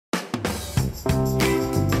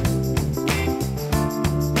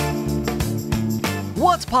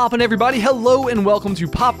What's poppin', everybody? Hello and welcome to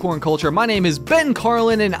Popcorn Culture. My name is Ben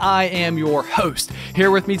Carlin and I am your host. Here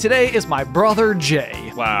with me today is my brother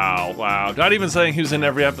Jay. Wow. Not even saying who's in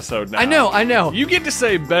every episode now. I know. You get to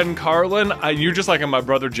say Ben Carlin. You're just like my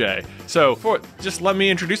brother Jay. So just let me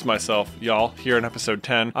introduce myself, y'all, here in episode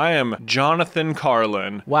 10. I am Jonathan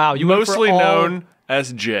Carlin. Wow, you mostly known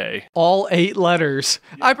as Jay. All 8 letters.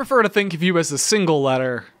 I prefer to think of you as a single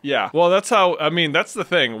letter. Yeah, well, that's the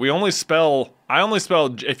thing. I only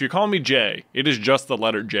spell, if you call me Jay, it is just the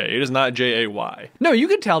letter J. It is not J-A-Y. No, you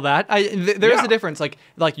can tell that. There's a difference. Like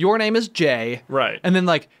your name is Jay. Right. And then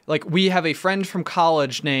like we have a friend from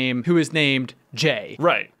college who is named Jay.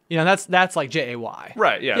 Right. You know, that's like J-A-Y.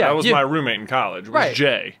 Right, yeah. That was my roommate in college. Was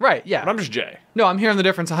Jay. Right, yeah. But I'm just Jay. No, I'm hearing the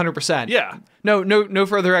difference 100%. Yeah. No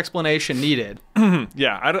further explanation needed.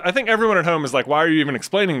 Yeah, I think everyone at home is like, why are you even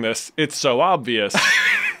explaining this? It's so obvious.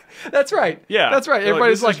 That's right. Yeah. That's right.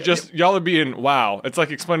 Everybody's like just y'all are being, wow. It's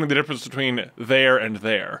like explaining the difference between there and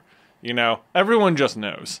there. You know, everyone just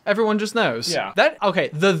knows. Everyone just knows. Yeah.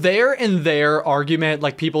 The there and there argument,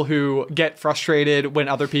 like people who get frustrated when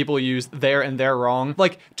other people use there and there wrong.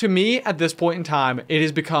 Like, to me, at this point in time, it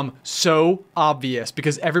has become so obvious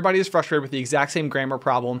because everybody is frustrated with the exact same grammar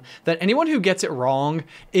problem that anyone who gets it wrong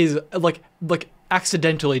is like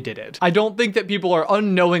accidentally did it. I don't think that people are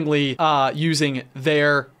unknowingly using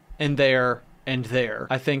there and there and there.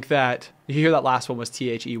 I think that you hear that last one was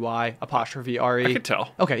T-H-E-Y apostrophe R-E. I could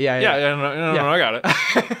tell. Okay, yeah. No, I got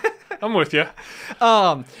it. I'm with you.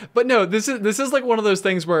 But no, this is like one of those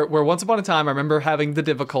things where once upon a time I remember having the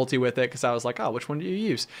difficulty with it because I was like, oh, which one do you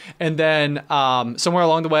use? And then somewhere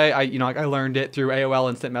along the way, I learned it through AOL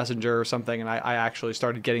Instant Messenger or something, and I actually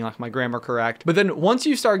started getting like my grammar correct. But then once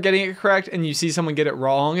you start getting it correct and you see someone get it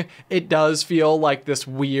wrong, it does feel like this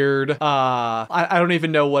weird. I don't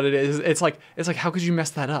even know what it is. It's like how could you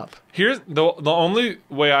mess that up? Here's the only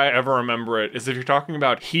way I ever remember it is if you're talking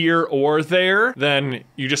about here or there, then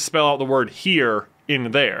you just spell out the word here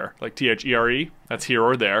in there, like T-H-E-R-E. That's here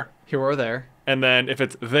or there. Here or there. And then if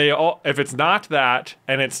it's not that,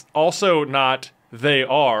 and it's also not they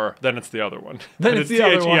are, then it's the other one. Then it's the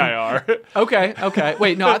other one. T-H-E-I-R. Okay.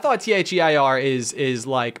 Wait, no, I thought T-H-E-I-R is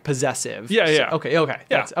like possessive. Yeah. So, okay.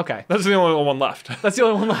 Yeah. Okay. That's the only one left. That's the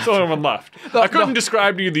only one left. That's the only one left. I couldn't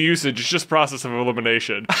describe to you the usage. It's just process of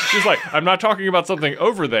elimination. Just like, I'm not talking about something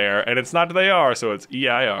over there, and it's not they are, so it's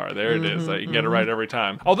E-I-R. There it is. You can get it right every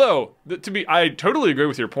time. Although, I totally agree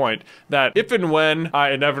with your point that if and when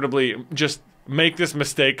I inevitably just make this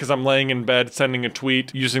mistake because I'm laying in bed sending a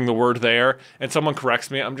tweet using the word there and someone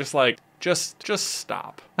corrects me, I'm just like, just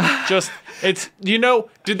stop. Did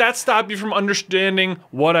that stop you from understanding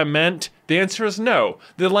what I meant? The answer is no.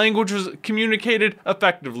 The language was communicated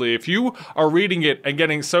effectively. If you are reading it and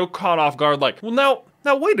getting so caught off guard like, well, now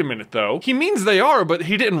wait a minute though. He means they are, but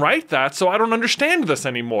he didn't write that, so I don't understand this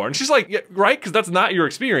anymore. And she's like, yeah, right? Because that's not your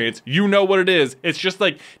experience. You know what it is. It's just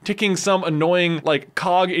like ticking some annoying like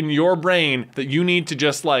cog in your brain that you need to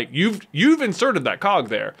just like, you've inserted that cog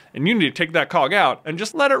there, and you need to take that cog out and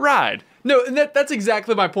just let it ride. No, and that's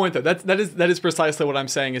exactly my point, though. That is precisely what I'm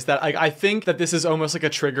saying. Is that I think that this is almost like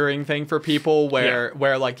a triggering thing for people, where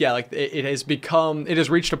it has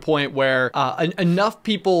reached a point where enough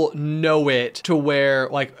people know it to where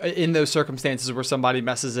like in those circumstances where somebody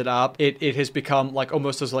messes it up, it has become like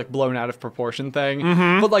almost this like blown out of proportion thing.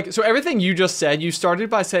 But like so everything you just said, you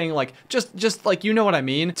started by saying like just like you know what I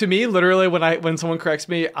mean. To me, literally when someone corrects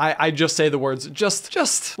me, I just say the words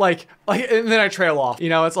just like and then I trail off. You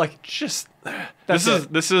know, it's like This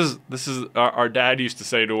is our dad used to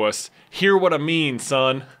say to us, hear what I mean,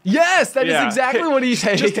 son. Yes, that is exactly what he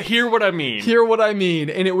said. Just hear what I mean. Hear what I mean.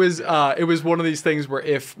 And it was one of these things where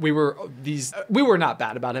if we were not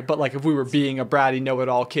bad about it, but like if we were being a bratty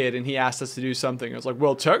know-it-all kid and he asked us to do something, it was like,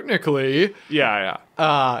 well, technically. Yeah.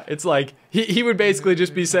 It's like he would basically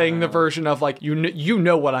just be saying the version of like, you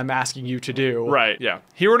know what I'm asking you to do. Right, yeah.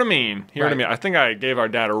 Hear what I mean. Hear what I mean. I think I gave our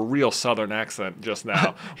dad a real southern accent just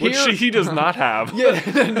now, which he does not have.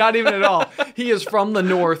 Yeah, not even at all. He is from the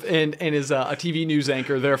north and is a TV news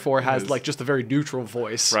anchor, therefore has like just a very neutral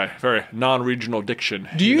voice. Right, very non-regional diction.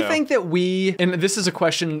 Do you think that and this is a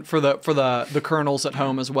question for the colonels at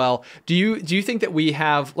home as well, do you think that we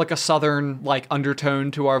have like a southern like undertone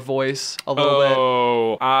to our voice a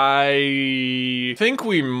little bit? I think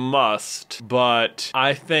we must, but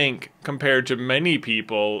I think compared to many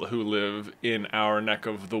people who live in our neck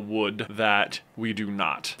of the wood that we do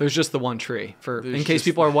not. There's just the one tree. In case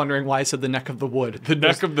people are wondering why I said the neck of the wood. The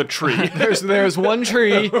neck of the tree. There's one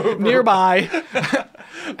tree nearby.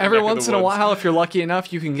 Every once in a while, if you're lucky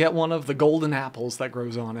enough, you can get one of the golden apples that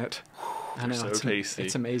grows on it. I know, so tasty.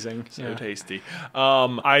 It's amazing. So tasty.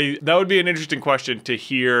 That would be an interesting question to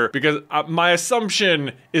hear, because my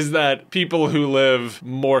assumption is that people who live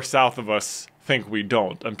more south of us think we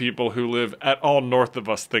don't, and people who live at all north of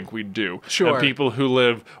us think we do. Sure. And people who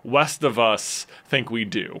live west of us think we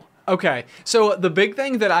do. Okay, so the big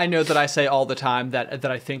thing that I know that I say all the time that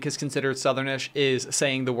I think is considered Southernish is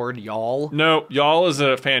saying the word y'all. No, y'all is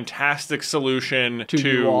a fantastic solution To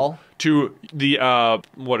you all? To the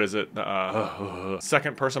what is it?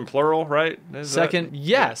 Second person plural, right?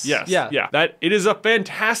 Yes. Yeah. That it is a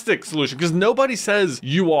fantastic solution, because nobody says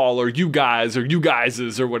you all or you guys or you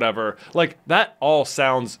guyses or whatever. Like, that all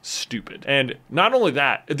sounds stupid. And not only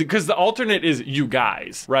that, because the alternate is you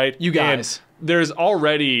guys, right? You guys. And there's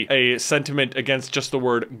already a sentiment against just the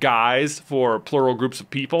word guys for plural groups of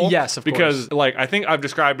people. Yes, of course. Because, like, I think I've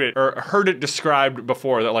described it or heard it described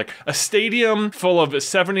before that, like, a stadium full of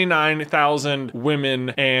 79,000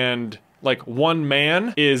 women and like one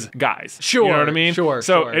man is guys. Sure. You know what I mean? Sure.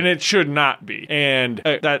 So, and it should not be. And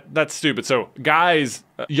that's stupid. So guys,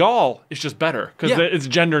 y'all is just better because it's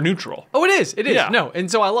gender neutral. Oh, it is. It is. Yeah. No,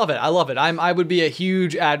 and so I love it. I would be a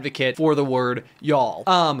huge advocate for the word y'all.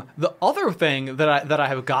 The other thing that I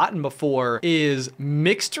have gotten before is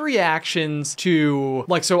mixed reactions to,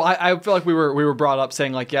 like, so I feel like we were brought up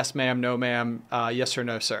saying like yes ma'am, no ma'am, yes or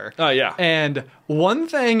no sir. Oh yeah. And one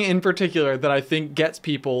thing in particular that I think gets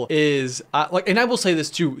people is like, and I will say this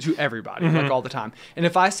to everybody, like all the time. And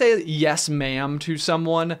if I say yes ma'am to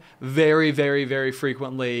someone very, very, very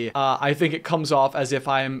frequently, I think it comes off as if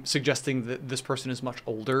I am suggesting that this person is much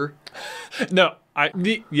older. No,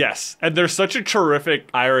 yes. And there's such a terrific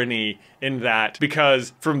irony in that,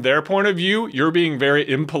 because from their point of view, you're being very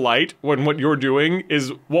impolite when what you're doing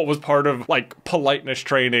is what was part of like politeness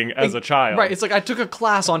training as a child. Right. It's like I took a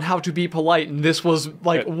class on how to be polite, and this was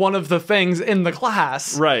like one of the things in the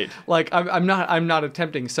class. Right. Like I'm not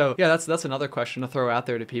attempting. So yeah, that's another question to throw out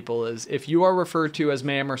there to people is, if you are referred to as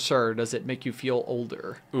ma'am or sir, does it make you feel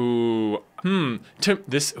older? Ooh.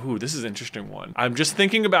 This is an interesting one. I'm just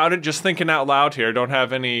thinking about it, just thinking out loud here. Don't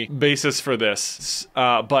have any basis for this.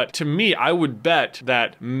 But to me, I would bet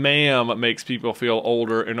that ma'am makes people feel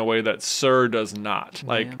older in a way that sir does not.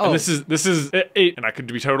 Like, and this is and I could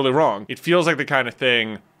be totally wrong. It feels like the kind of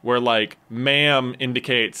thing where like ma'am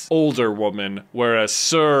indicates older woman, whereas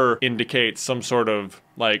sir indicates some sort of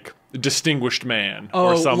like distinguished man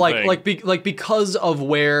or something. like because of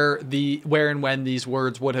where and when these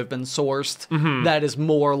words would have been sourced, that is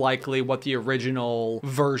more likely what the original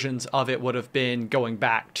versions of it would have been, going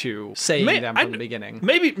back to saying them from the beginning.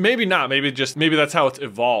 Maybe not. Maybe that's how it's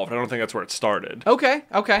evolved. I don't think that's where it started. Okay.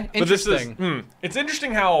 Interesting. But this is, it's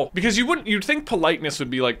interesting how, because you'd think politeness would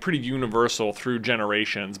be like pretty universal through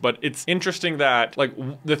generations, but it's interesting that like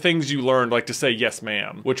the things you learned, like to say yes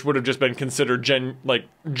ma'am, which would have just been considered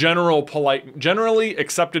generally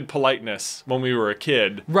accepted politeness when we were a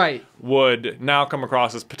kid, right, would now come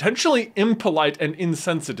across as potentially impolite and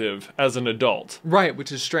insensitive as an adult. Right,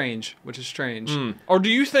 which is strange. Or do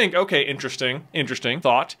you think, okay, interesting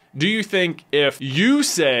thought. Do you think if you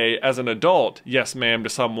say as an adult, yes ma'am, to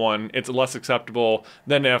someone, it's less acceptable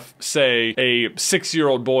than if, say, a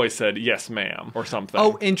 6-year-old boy said yes ma'am or something?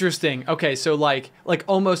 Oh, interesting. Okay, so like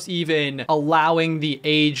almost even allowing the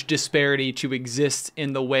age disparity to exist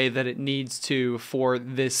in the way that it needs to for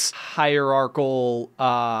this hierarchical,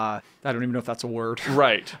 I don't even know if that's a word.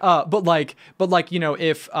 Right. But like, you know,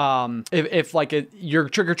 if like you're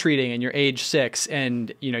trick-or-treating and you're age 6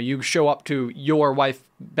 and, you know, you show up to your wife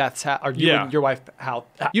Beth's house, or you and your wife house.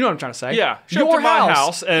 You know what I'm trying to say? Yeah. Show up to my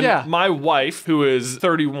house, and my wife, who is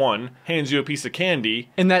 31, hands you a piece of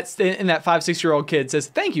candy. And that 5-6-year-old kid says,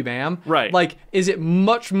 "Thank you, ma'am." Right. Like, is it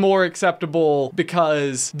much more acceptable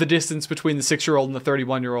because the distance between the 6-year-old and the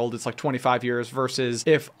 31-year-old is like 25 years versus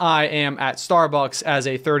if I am at Starbucks as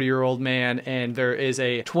a 30-year-old man and there is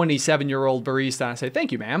a 27-year-old barista and I say,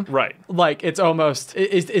 "Thank you, ma'am." Right. Like, it's almost,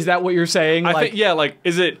 is that what you're saying? I think, yeah, like,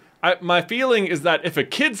 is it... my feeling is that if a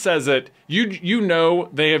kid says it, you know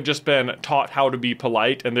they have just been taught how to be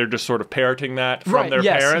polite, and they're just sort of parroting that from their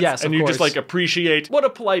parents. Yes, and of you course. just like appreciate what a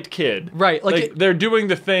polite kid. Right, like they're doing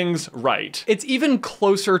the things right. It's even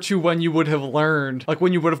closer to when you would have learned, like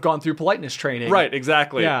when you would have gone through politeness training. Right,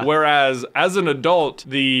 exactly. Yeah. Whereas as an adult,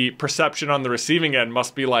 the perception on the receiving end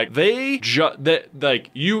must be like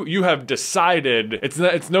you have decided.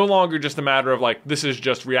 It's no longer just a matter of like this is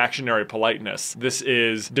just reactionary politeness. This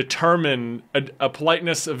is determined a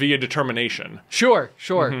politeness via determination. Sure.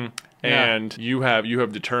 and you have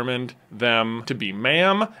determined them to be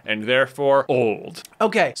ma'am and therefore old.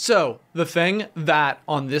 Okay, so the thing that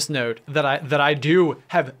on this note that I do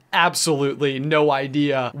have absolutely no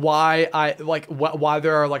idea why why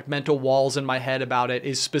there are like mental walls in my head about it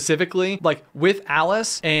is specifically like with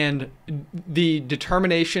Alice and the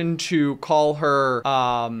determination to call her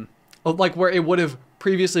like where it would have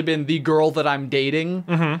previously been the girl that I'm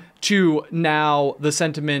dating to now the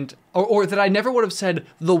sentiment or that I never would have said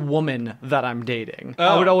the woman that I'm dating.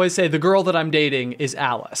 I would always say the girl that I'm dating is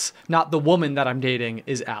Alice, not the woman that I'm dating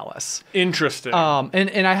is Alice. Interesting.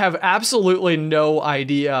 And I have absolutely no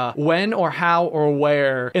idea when or how or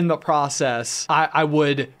where in the process I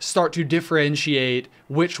would start to differentiate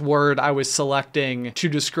which word I was selecting to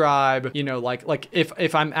describe, you know, like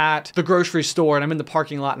if I'm at the grocery store and I'm in the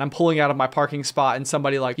parking lot and I'm pulling out of my parking spot and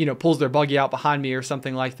somebody like, you know, pulls their buggy out behind me or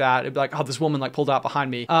something like that. It'd be like, oh, this woman like pulled out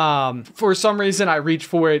behind me. For some reason I reach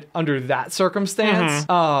for it under that circumstance.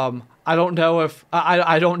 I don't know if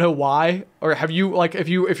I don't know why, or have you like if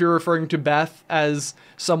you're referring to Beth as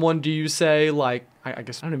someone, do you say like I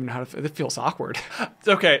guess I don't even know how to. It feels awkward.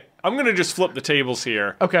 Okay, I'm gonna just flip the tables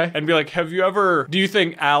here. Okay, and be like, do you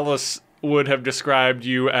think Alice would have described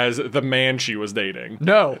you as the man she was dating?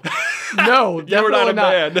 No, no, you were not a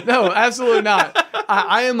man. No, absolutely not.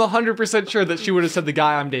 I am 100% sure that she would have said the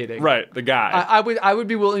guy I'm dating. Right, the guy. I would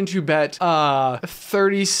be willing to bet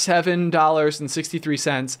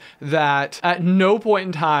 $37.63 that at no point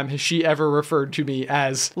in time has she ever referred to me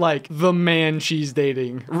as like the man she's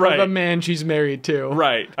dating, right? Or the man she's married to.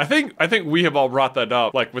 Right. I think we have all brought that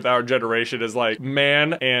up, like with our generation, as like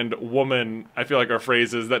man and woman. I feel like are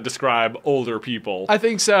phrases that describe older people. I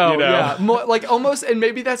think so. You know? Yeah, like almost, and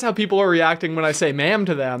maybe that's how people are reacting when I say "ma'am"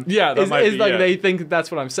 to them. Yeah, that might be, like they think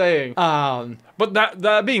that's what I'm saying. But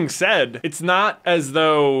that being said, it's not as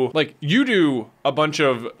though like you do a bunch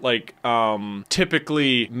of like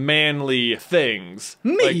typically manly things.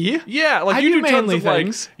 Me? Like, yeah, like I you do manly tons of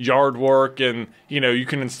things. like yard work, and you know you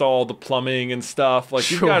can install the plumbing and stuff. Like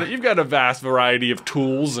Sure. you've got a vast variety of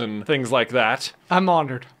tools and things like that. I'm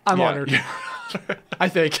honored. I'm honored. I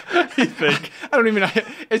think. You think? I don't even know.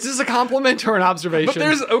 Is this a compliment or an observation?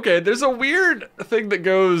 But there's a weird thing that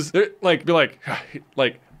goes there, like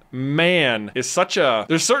man is such a,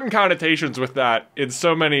 there's certain connotations with that in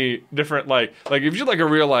so many different like if you're like a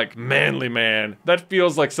real like manly man, that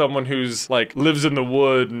feels like someone who's like lives in the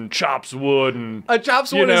wood and chops wood, and a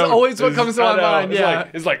chops wood is always what comes to my mind. Yeah,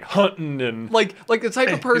 it's like hunting and like the type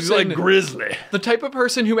of person, he's like grizzly, the type of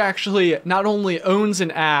person who actually not only owns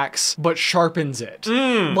an axe but sharpens it,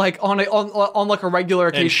 like on like a regular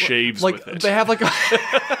occasion, and shaves like with it. They have like a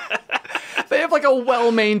they have like a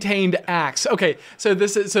well-maintained axe. Okay, so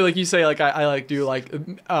this is like you say, like I like do like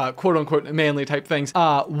quote unquote manly type things.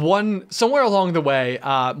 Somewhere along the way,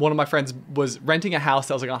 one of my friends was renting a house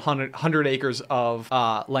that was like 100 acres of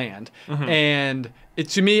land, and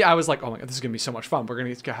to me, I was like, oh my God, this is gonna be so much fun. We're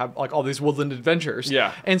gonna have like all these woodland adventures.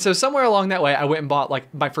 Yeah. And so somewhere along that way, I went and bought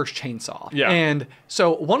like my first chainsaw. Yeah. And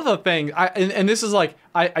so one of the things, and this is like,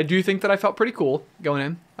 I do think that I felt pretty cool going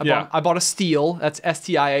in. I bought a Stihl, that's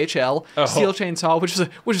STIHL, Stihl chainsaw,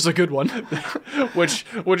 which is a good one.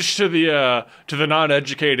 which to the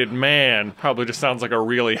non-educated man probably just sounds like a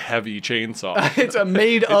really heavy chainsaw. It's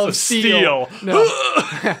made of steel. No.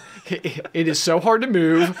 It is so hard to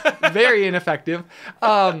move, very ineffective.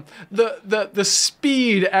 The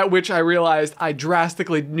speed at which I realized I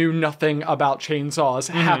drastically knew nothing about chainsaws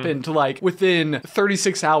happened like within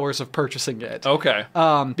 36 hours of purchasing it. Okay.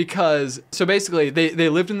 Because so basically they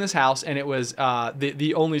lived in this house, and it was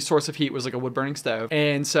the only source of heat was like a wood burning stove.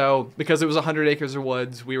 And so because it was 100 acres of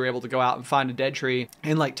woods, we were able to go out and find a dead tree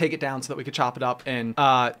and like take it down so that we could chop it up and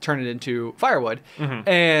turn it into firewood.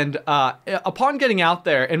 And upon getting out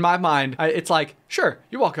there, in my mind, it's like, sure,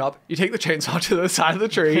 you walk up, you take the chainsaw to the side of the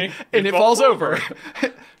tree, and it falls over.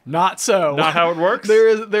 Not so. Not how it works?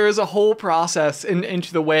 There is a whole process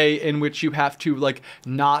into the way in which you have to like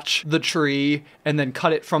notch the tree and then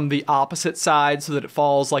cut it from the opposite side so that it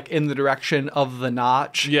falls like in the direction of the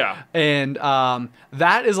notch. Yeah. And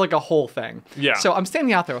that is like a whole thing. Yeah. So I'm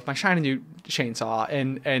standing out there with my shiny new chainsaw,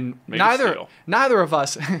 and neither of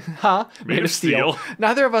us made of steel.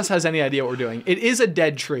 Neither of us has any idea what we're doing. It is a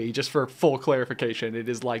dead tree, just for full clarification. It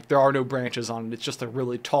is like there are no branches on it. It's just a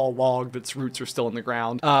really tall log that's roots are still in the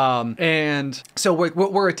ground. And so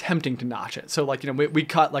we're attempting to notch it. So like, you know, we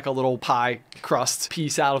cut like a little pie crust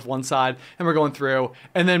piece out of one side, and we're going through,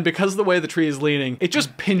 and then because of the way the tree is leaning, it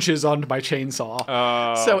just pinches onto my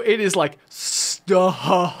chainsaw. So it is like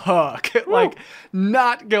stuck, like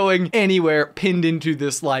not going anywhere, pinned into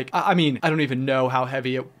this like, I mean, I don't even know how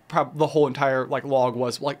heavy it the whole entire like log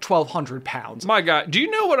was like 1,200 pounds. My God, do you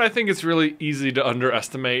know what I think is really easy to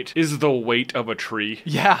underestimate is the weight of a tree?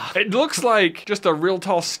 Yeah. It looks like just a real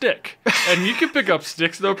tall stick, and you can pick up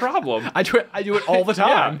sticks no problem. I do it all the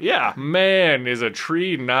time. Yeah. Man, is a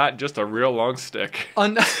tree not just a real long stick?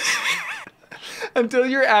 Until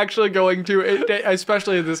you're actually going to,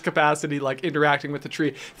 especially in this capacity, like interacting with the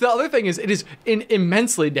tree. The other thing is, it is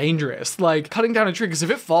immensely dangerous. Like cutting down a tree, because if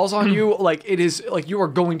it falls on you, like it is like you are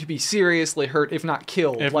going to be seriously hurt, if not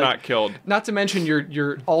killed. Not to mention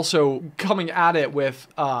you're also coming at it with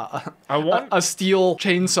a steel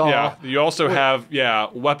chainsaw. Yeah, you also have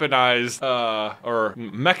weaponized or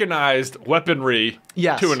mechanized weaponry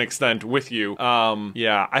to an extent with you.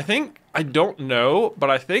 I don't know, but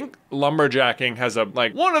I think lumberjacking has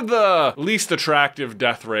one of the least attractive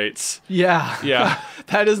death rates. Yeah.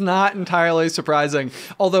 That is not entirely surprising.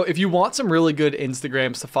 Although, if you want some really good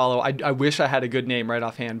Instagrams to follow, I wish I had a good name right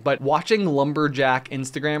offhand, but watching lumberjack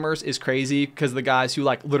Instagrammers is crazy, because the guys who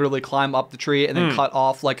like literally climb up the tree and then cut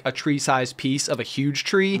off like a tree-sized piece of a huge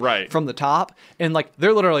tree from the top, and like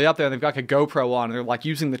they're literally up there and they've got like a GoPro on and they're like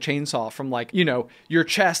using the chainsaw from like, you know, your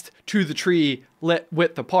chest to the tree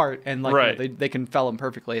width apart, and like they can fell them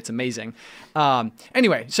perfectly. It's amazing.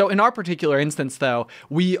 Anyway, so in our particular instance though,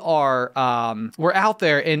 we're out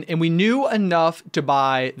there and we knew enough to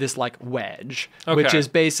buy this like wedge, which is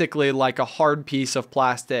basically like a hard piece of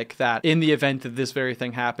plastic that in the event that this very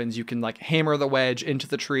thing happens, you can like hammer the wedge into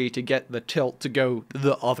the tree to get the tilt to go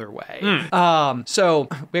the other way. So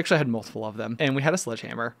we actually had multiple of them, and we had a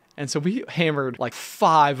sledgehammer. And so we hammered like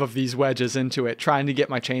 5 of these wedges into it, trying to get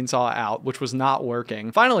my chainsaw out, which was not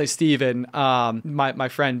working. Finally, Steven, my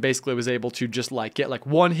friend, basically was able to just like get like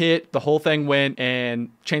one hit, the whole thing went,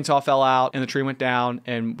 and chainsaw fell out, and the tree went down,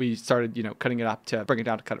 and we started, you know, cutting it up to bring it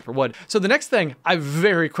down to cut it for wood. So the next thing I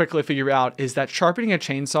very quickly figured out is that sharpening a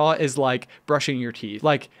chainsaw is like brushing your teeth.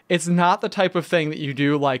 Like, it's not the type of thing that you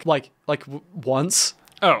do like once.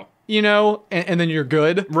 Oh. You know, and then you're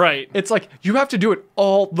good. Right. It's like you have to do it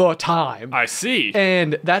all the time. I see.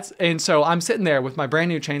 And so I'm sitting there with my brand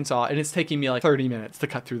new chainsaw, and it's taking me like 30 minutes to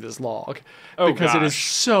cut through this log. Because it is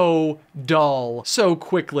so dull so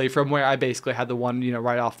quickly from where I basically had the one, you know,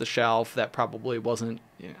 right off the shelf that probably wasn't,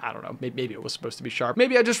 you know, I don't know, maybe it was supposed to be sharp.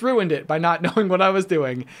 Maybe I just ruined it by not knowing what I was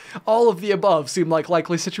doing. All of the above seem like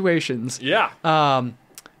likely situations. Yeah.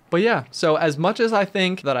 But yeah, so as much as I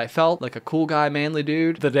think that I felt like a cool guy, manly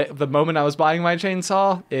dude, the moment I was buying my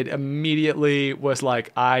chainsaw, it immediately was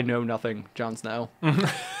like, I know nothing, Jon Snow.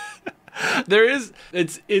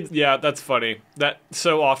 That's funny. That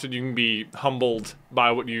so often you can be humbled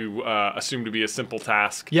by what you assume to be a simple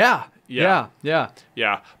task. Yeah.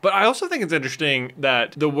 But I also think it's interesting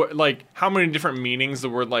that how many different meanings the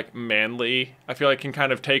word like manly, I feel like, can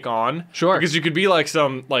kind of take on. Sure. Because you could be like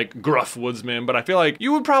some like gruff woodsman, but I feel like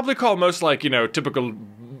you would probably call most like, you know, typical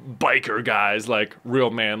biker guys like real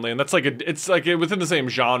manly, and that's like it's like within the same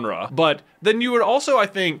genre. But then you would also, I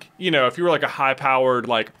think, you know, if you were like a high-powered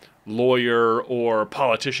like lawyer or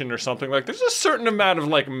politician or something, like there's a certain amount of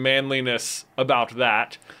like manliness about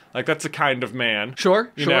that. Like, that's a kind of man.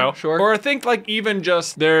 Sure. Or I think, like, even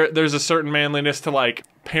just there's a certain manliness to, like,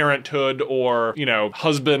 parenthood or, you know,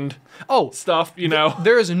 husband stuff, you know?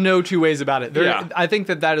 There is no two ways about it. I think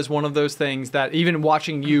that is one of those things that even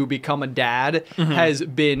watching you become a dad has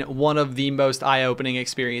been one of the most eye-opening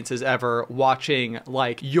experiences ever, watching,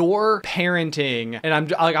 like, your parenting.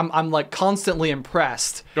 And I'm like, constantly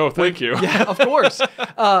impressed. Oh, thank you. Yeah, of course.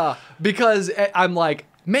 Because I'm like,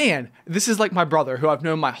 man, this is like my brother who I've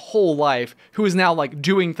known my whole life, who is now like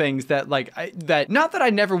doing things that like, not that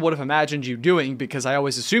I never would have imagined you doing, because I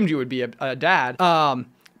always assumed you would be a dad.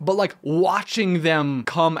 But like watching them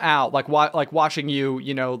come out, like watching you,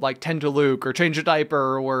 you know, like tend to Luke or change a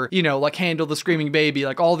diaper or, you know, like handle the screaming baby,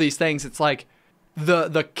 like all these things. It's like,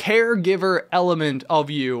 the caregiver element of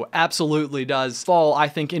you absolutely does fall, I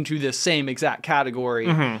think, into this same exact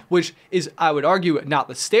category, which is, I would argue, not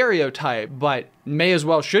the stereotype, but may as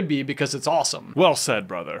well should be, because it's awesome. Well said,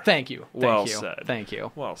 brother. Thank you. Well said. Thank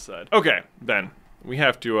you. Well said. Okay, then. We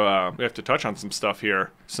have to touch on some stuff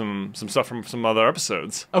here. Some stuff from some other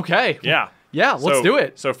episodes. Okay. Yeah, let's do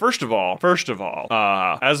it. So first of all,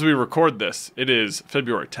 as we record this, it is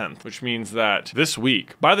February 10th, which means that this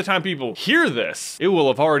week, by the time people hear this, it will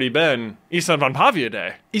have already been Ystavanpaiva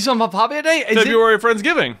Day. Ystavanpaiva Day? February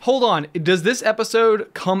Friendsgiving. Hold on. Does this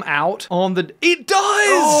episode come out on the... It does!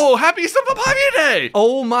 Oh, happy Ystavanpaiva Day!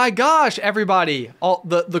 Oh my gosh, everybody. All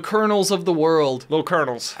the kernels of the world. Little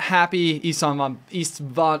kernels. Happy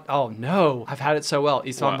Oh no. I've had it so well.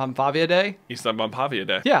 Ystavanpaiva Day? Ystavanpaiva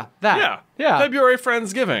Day. Yeah, that. Yeah. February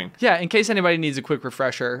Friendsgiving. Yeah, in case anybody needs a quick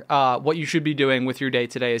refresher, what you should be doing with your day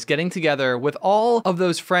today is getting together with all of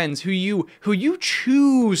those friends who you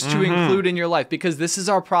choose to include in your life, because this is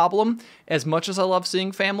our problem. As much as I love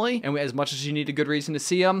seeing family, and as much as you need a good reason to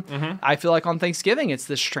see them, I feel like on Thanksgiving it's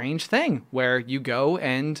this strange thing where you go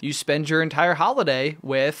and you spend your entire holiday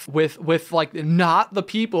with like not the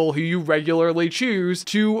people who you regularly choose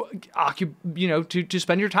to to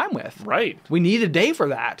spend your time with. Right. We need a day for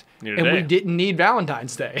that. We didn't need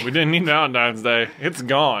Valentine's Day. We didn't need Valentine's Day. It's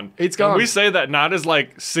gone. It's gone. And we say that not as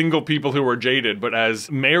like single people who are jaded, but as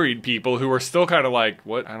married people who are still kind of like,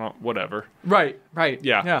 whatever. Right.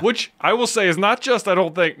 Yeah. Which I will say is not just, I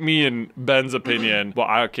don't think, me and Ben's opinion. Well,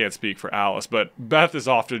 I can't speak for Alice, but Beth is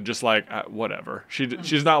often just like, whatever.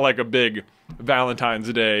 She's not like a big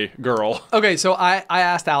Valentine's Day girl. Okay, so I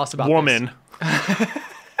asked Alice about woman. This.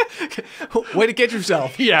 Way to get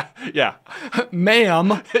yourself. Yeah.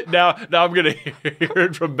 Ma'am. Now I'm going to hear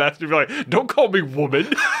it from Beth to be like, don't call me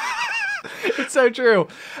woman. It's so true.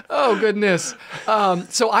 Oh, goodness.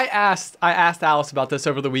 So I asked Alice about this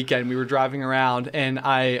over the weekend. We were driving around, and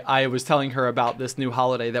I was telling her about this new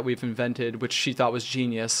holiday that we've invented, which she thought was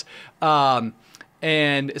genius.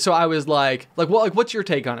 And so I was like, what's your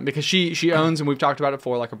take on it? Because she owns, and we've talked about it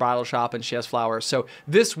before, like a bridal shop, and she has flowers. So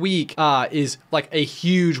this week is like a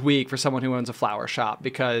huge week for someone who owns a flower shop,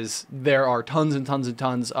 because there are tons and tons and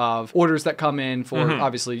tons of orders that come in for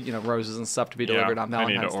obviously, roses and stuff to be delivered on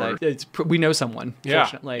Valentine's Day. We know someone,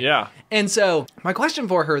 fortunately. Yeah. And so my question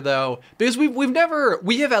for her, though, because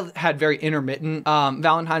we have had very intermittent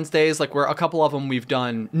Valentine's Days, like where a couple of them we've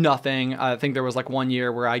done nothing. I think there was like one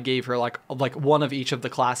year where I gave her like one of each of the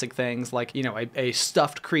classic things, like a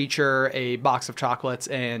stuffed creature, a box of chocolates,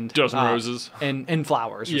 and dozen roses and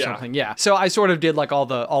flowers or something. Yeah. So I sort of did like all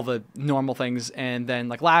the normal things, and then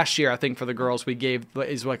like last year I think for the girls we gave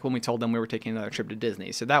is like when we told them we were taking another trip to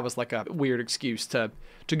Disney. So that was like a weird excuse to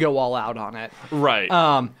go all out on it. Right.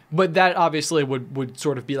 But that obviously would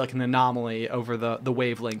sort of be like an anomaly over the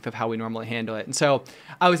wavelength of how we normally handle it. And so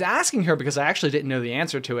I was asking her, because I actually didn't know the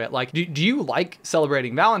answer to it, like, do you like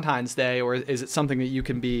celebrating Valentine's Day, or is it something that you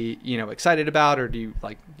can be, excited about, or do you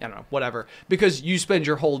like, I don't know, whatever, because you spend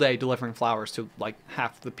your whole day delivering flowers to like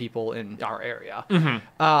half the people in our area.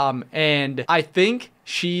 And I think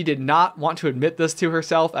she did not want to admit this to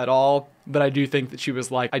herself at all, but I do think that she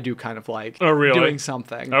was like, I do kind of like doing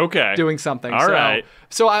something. Okay. Doing something. All right.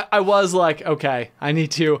 So I was like, okay, I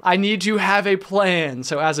need to have a plan.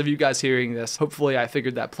 So as of you guys hearing this, hopefully I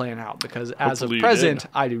figured that plan out, because as of present,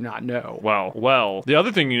 I do not know. Well, the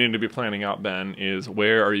other thing you need to be planning out, Ben, is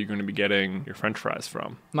where are you going to be getting your French fries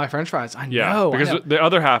from? My French fries? I know. Yeah, because the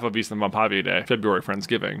other half of Ystavanpaiva Day, February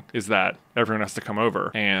Friendsgiving, is that everyone has to come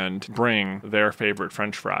over and bring their favorite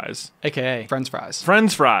French fries. AKA Friends fries.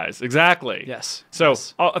 Friends fries, exactly. Yes. So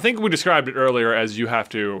I think we described it earlier as you have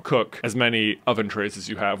to cook as many oven trays as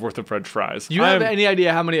you have worth of French fries. Do you have any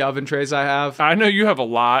idea how many oven trays I have? I know you have a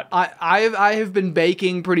lot. I have been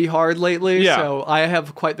baking pretty hard lately, so I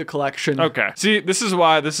have quite the collection. Okay. See, this is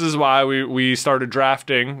why we started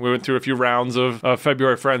drafting. We went through a few rounds of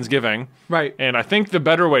February Friendsgiving. Right. And I think the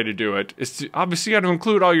better way to do it is to obviously you got to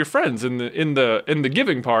include all your friends in the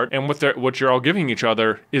giving part, and what you're all giving each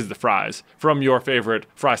other is the fries from your favorite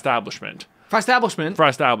fry establishment. Fry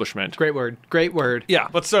establishment. Great word. Yeah.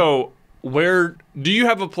 But so, where do you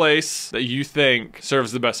have a place that you think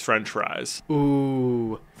serves the best French fries?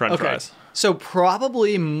 Ooh. French fries. So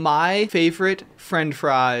probably my favorite French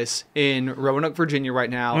fries in Roanoke, Virginia right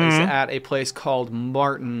now is at a place called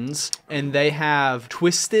Martin's, and they have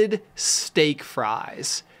twisted steak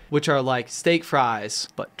fries, which are like steak fries,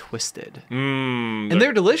 but twisted. And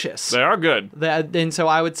they're delicious. They are good. And so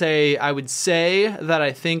I would say that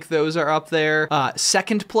I think those are up there.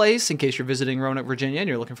 Second place, in case you're visiting Roanoke, Virginia, and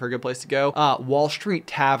you're looking for a good place to go, Wall Street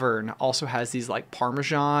Tavern also has these like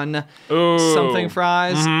Parmesan something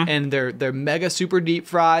fries, and they're mega super deep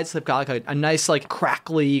fries. They've got like a nice like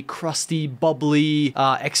crackly, crusty, bubbly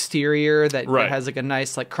exterior that has like a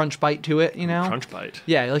nice like crunch bite to it, Crunch bite.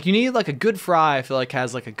 Yeah, like you need like a good fry, I feel like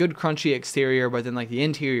has like a good crunchy exterior, but then like the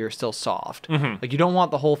interior is still soft. Like you don't want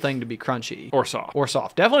the whole thing to be crunchy or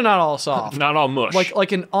soft. Definitely not all soft. Not all mush.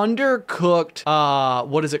 Like an undercooked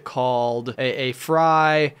what is it called? A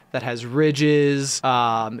fry that has ridges.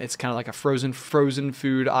 It's kind of like a frozen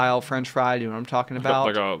food aisle French fry. Do you know what I'm talking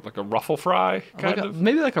about? Like a ruffle fry,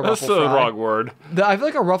 maybe like a ruffle fry. That's the wrong word. I feel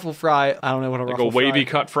like a ruffle fry. I don't know what a ruffle fry. Like a wavy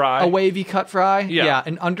cut fry. A wavy cut fry. Yeah.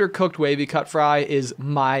 An undercooked wavy cut fry is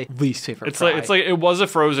my least favorite fry. It's like it was a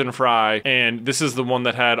frozen frozen fry, and this is the one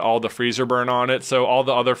that had all the freezer burn on it. So all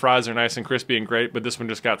the other fries are nice and crispy and great, but this one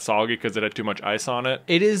just got soggy because it had too much ice on it.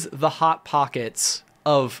 It is the Hot Pockets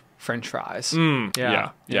of French fries.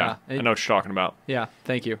 Yeah. I know what you're talking about. Yeah,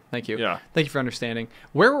 thank you. Yeah. Thank you for understanding.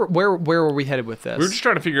 Where were we headed with this? We were just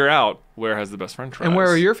trying to figure out where has the best French fries. And where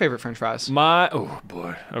are your favorite French fries? Oh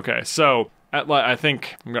boy. Okay, so I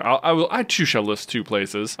think I too shall list two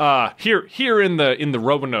places. Here in the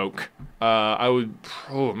Roanoke, I would.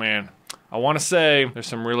 Oh man. I want to say there's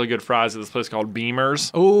some really good fries at this place called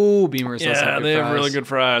Beamer's. Oh, Beamer's. Yeah, they have really good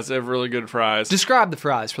fries. They have really good fries. Describe the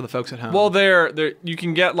fries for the folks at home. Well, they're you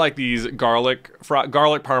can get like these garlic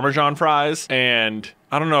Parmesan fries, and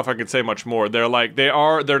I don't know if I could say much more. They're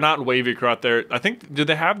not wavy cut. I think, do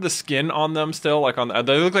they have the skin on them still? Like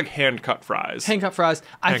they look like hand cut fries. Hand cut fries.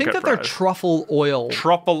 I think that they're truffle oil.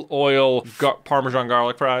 Truffle oil Parmesan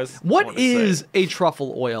garlic fries. What is a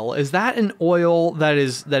truffle oil? Is that an oil that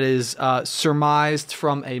is surmised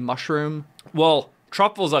from a mushroom? Well,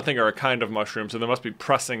 truffles I think are a kind of mushroom, so they must be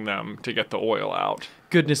pressing them to get the oil out.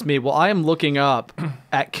 Goodness me. Well, I am looking up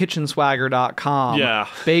at kitchenswagger.com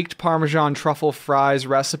baked Parmesan truffle fries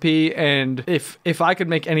recipe, and if I could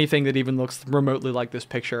make anything that even looks remotely like this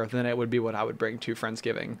picture, then it would be what I would bring to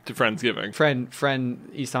Friendsgiving. Friend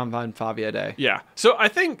Ystavanpaiva Day. Yeah. So I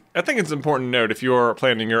think it's important to note, if you're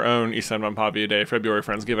planning your own Ystavanpaiva Day, February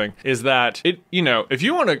Friendsgiving, is that if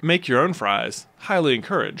you want to make your own fries, highly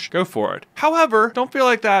encouraged. Go for it. However, don't feel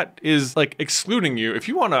like that is like excluding you. If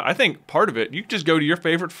you want to, I think part of it, you just go to your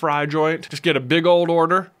favorite fry joint, just get a big old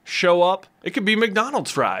order, show up. It could be McDonald's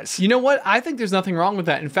fries. You know what? I think there's nothing wrong with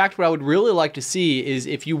that. In fact, what I would really like to see is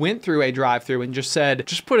if you went through a drive-thru and just said,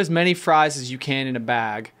 just put as many fries as you can in a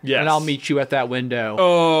bag, and I'll meet you at that window.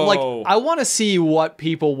 Oh. Like, I want to see what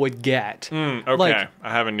people would get. Okay, like, I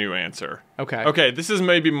have a new answer. Okay, this is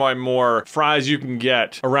maybe my more fries you can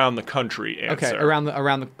get around the country answer. Okay, around the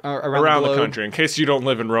country, in case you don't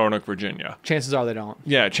live in Roanoke, Virginia. Chances are they don't.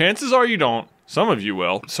 Yeah, chances are you don't. Some of you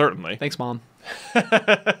will, certainly. Thanks, Mom.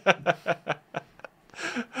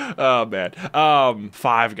 Oh man.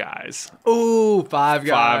 Five Guys. Ooh, Five Guys.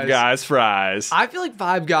 Five Guys fries. I feel like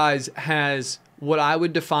Five Guys has what I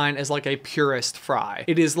would define as like a purist fry.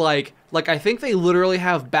 It is like I think they literally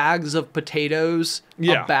have bags of potatoes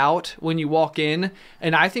about when you walk in,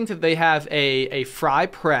 and I think that they have a fry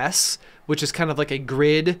press, which is kind of like a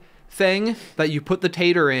grid thing that you put the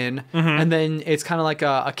tater in, and then it's kind of like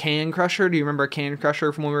a can crusher. Do you remember a can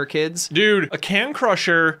crusher from when we were kids? Dude, a can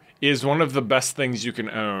crusher is one of the best things you can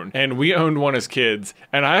own, and we owned one as kids,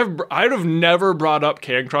 and I'd have never brought up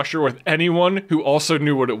can crusher with anyone who also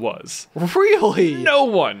knew what it was. Really? No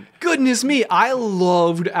one. Goodness me, I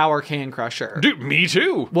loved our can crusher. Dude, me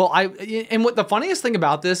too. Well, and what the funniest thing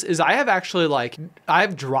about this is I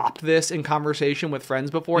have dropped this in conversation with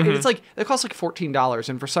friends before. And it's like, it costs like $14,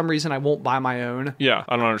 and for some reason I won't buy my own. Yeah,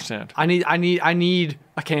 I don't understand. I need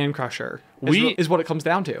a can crusher. Is what it comes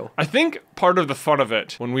down to. I think part of the fun of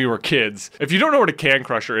it when we were kids, if you don't know what a can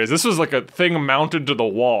crusher is, this was like a thing mounted to the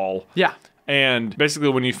wall. Yeah. And basically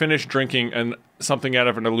when you finish drinking something out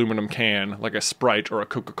of an aluminum can, like a Sprite or a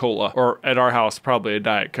Coca-Cola, or at our house, probably a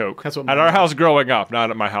Diet Coke. That's what at our house growing up, not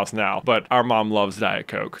at my house now, but our mom loves Diet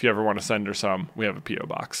Coke. If you ever want to send her some, we have a P.O.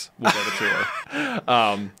 box. We'll get it to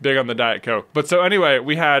her. Big on the Diet Coke. But so anyway,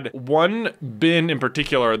 we had one bin in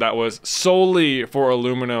particular that was solely for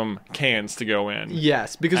aluminum cans to go in.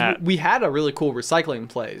 Yes, because we had a really cool recycling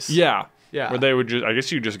place. Yeah. Yeah. Where they would I guess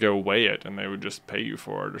you just go weigh it and they would just pay you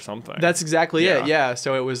for it or something. That's exactly it. Yeah.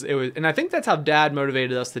 So it was, and I think that's how Dad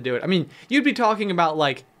motivated us to do it. I mean, you'd be talking about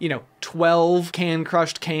 12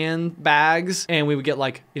 crushed can bags, and we would get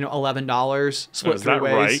 $11 split Is three that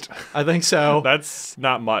ways. Right? I think so. That's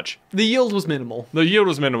not much. The yield was minimal. But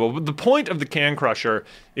the point of the can crusher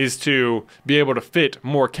is to be able to fit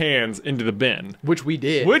more cans into the bin. Which we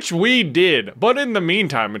did. But in the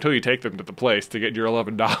meantime, until you take them to the place to get your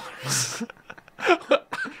 $11.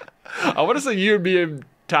 I want to say you and me and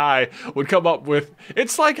Ty would come up with,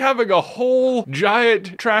 it's like having a whole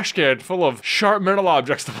giant trash can full of sharp metal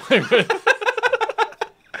objects to play with.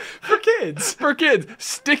 For kids,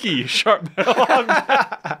 sticky sharp metal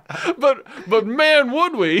objects. But man,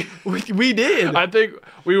 would we? We did. I think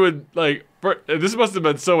we would this must have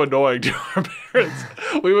been so annoying to our parents.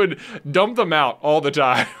 We would dump them out all the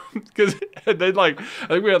time because they'd I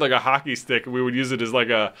think we had a hockey stick and we would use it as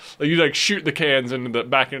you shoot the cans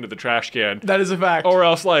back into the trash can. That is a fact. Or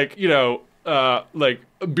else like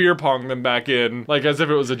beer pong them back in, like as if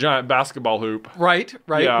it was a giant basketball hoop. Right.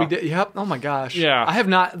 Yeah. We did. Yep. Oh my gosh. Yeah. I have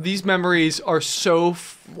not. These memories are so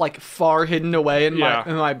like far hidden away in Yeah.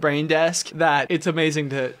 my brain desk that it's amazing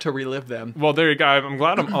to relive them. Well, there you go. I'm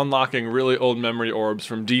glad I'm unlocking really old memory orbs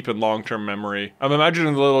from deep and long-term memory. I'm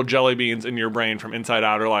imagining the little jelly beans in your brain from inside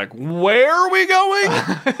out are like, where are we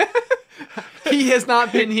going? He has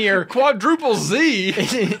not been here Quadruple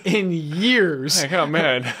Z. in years. Like, oh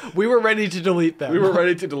man, We were ready to delete them. we were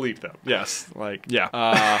ready to delete them. Yes, like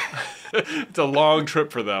yeah. It's a long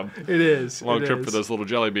trip for them. It is. Long It trip is. for those little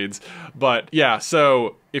jelly beans. But yeah,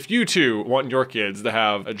 so if you too want your kids to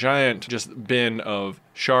have a giant just bin of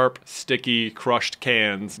sharp, sticky, crushed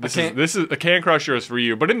cans, this is a can crusher is for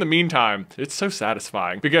you. But in the meantime, it's so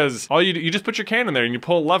satisfying because all you just put your can in there and you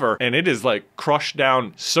pull a lever and it is like crushed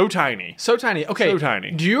down so tiny. So tiny. Okay. So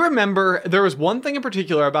tiny. Do you remember there was one thing in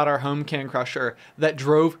particular about our home can crusher that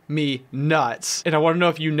drove me nuts? And I want to know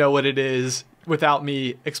if you know what it is without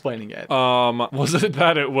me explaining it. Was it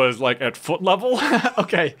that it was like at foot level?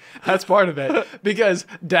 Okay, that's part of it. Because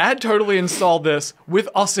Dad totally installed this with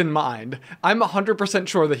us in mind. I'm 100%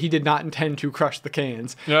 sure that he did not intend to crush the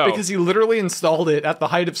cans. No. Because he literally installed it at the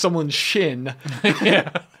height of someone's shin.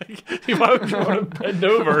 Yeah. Why would you want to bend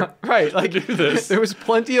over? Right, like do this? There was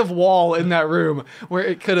plenty of wall in that room where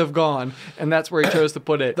it could have gone, and that's where he chose to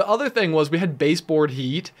put it. The other thing was we had baseboard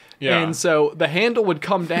heat, Yeah. and so the handle would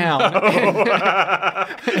come down.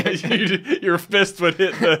 Your fist would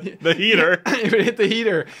hit the heater. It would hit the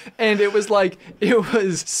heater, and it was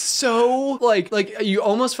so like you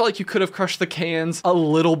almost felt like you could have crushed the cans a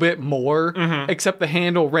little bit more, except the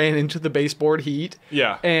handle ran into the baseboard heat.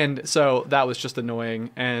 Yeah. And so that was just annoying,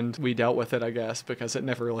 and we dealt with it, I guess, because it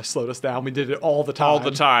never really slowed us down. We did it all the time. All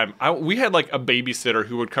the time. We had like a babysitter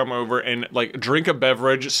who would come over and like drink a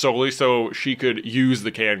beverage solely so she could use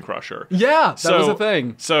the can crusher. Yeah, that was a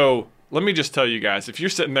thing. So let me just tell you guys, if you're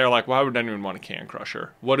sitting there like, why would anyone want a can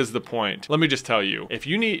crusher? What is the point? Let me just tell you, if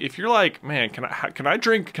you're like, man, can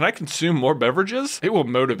I consume more beverages? It will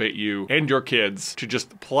motivate you and your kids to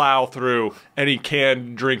just plow through any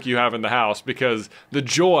canned drink you have in the house because the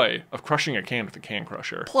joy of crushing a can with a can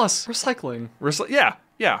crusher. Plus, recycling.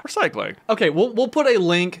 Yeah, recycling. Okay, we'll put a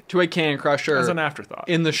link to a can crusher As an afterthought.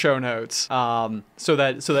 in the show notes, so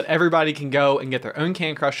that everybody can go and get their own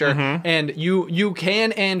can crusher, and you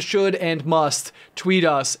can and should and must tweet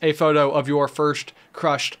us a photo of your first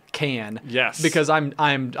crushed can. Yes. Because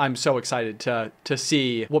I'm so excited to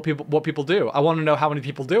see what people do. I want to know how many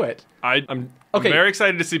people do it. I'm Okay. very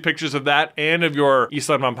excited to see pictures of that and of your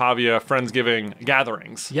Ystavanpaiva Friendsgiving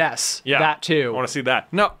gatherings. Yes, Yeah. that I too. want to see that.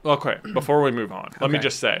 No, okay. Before we move on, let me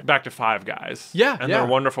just say, back to Five Guys. Yeah, And yeah. their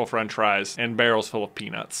wonderful French fries and barrels full of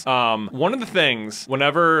peanuts. One of the things,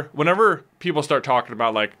 whenever people start talking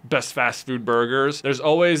about like best fast food burgers, there's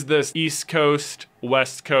always this East Coast,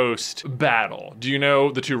 West Coast battle. Do you know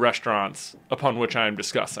the two restaurants upon which I am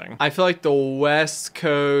discussing? I feel like the West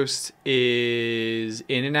Coast is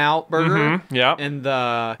In-N-Out Burger. Yeah. And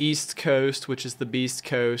the East Coast, which is the Beast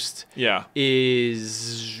Coast, Yeah.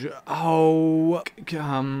 is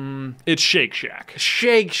It's Shake Shack.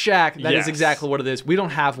 Shake Shack. That is Yes. exactly what it is. We don't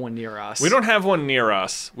have one near us. We don't have one near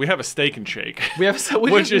us. We have a Steak and Shake. We have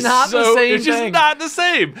which, Which is not the same it's thing. just not the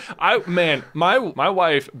same. My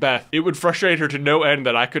wife Beth, it would frustrate her to no end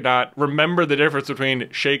that I could not remember the difference between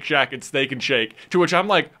Shake Shack and Steak and Shake. To which I'm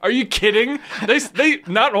like, are you kidding? They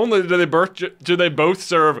not only do they both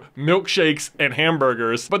serve milkshakes and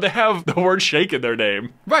hamburgers, but they have the word shake in their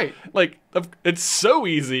name. Right. Like it's so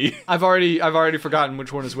easy. I've already forgotten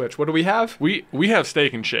which one is which. What do we have? We have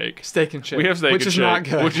Steak and Shake. Steak and Shake. We have Steak which and is Shake, not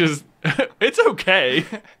good. which is it's okay.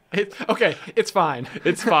 Okay, it's fine.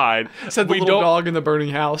 It's fine. Said the little dog in the burning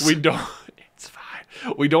house. We don't. It's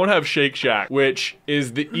fine. We don't have Shake Shack, which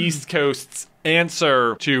is the East Coast's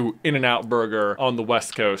answer to In-N-Out Burger on the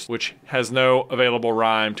West Coast, which has no available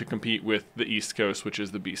rhyme to compete with the East Coast, which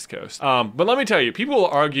is the Beast Coast. But let me tell you, people will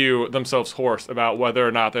argue themselves hoarse about whether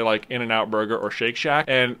or not they like In-N-Out Burger or Shake Shack,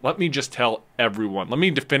 and let me just tell everyone, let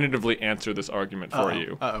me definitively answer this argument for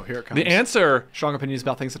you. Uh-oh, here it comes. The answer Strong opinions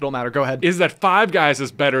about things that don't matter. Go ahead. is that Five Guys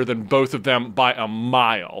is better than both of them by a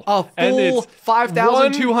mile. A And full it's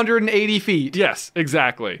 5,280 feet. Yes,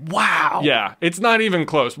 exactly. Wow. Yeah, it's not even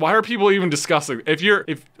close. Why are people even discussing?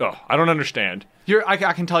 I don't understand. I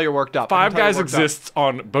can tell you're worked up. Five Guys exists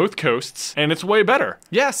on both coasts, and it's way better.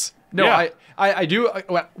 Yes. No, Yeah. I do.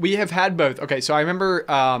 We have had both. Okay, so I remember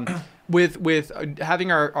with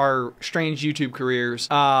having our strange YouTube careers,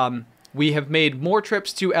 we have made more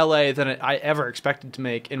trips to LA than I ever expected to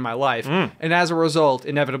make in my life. And as a result,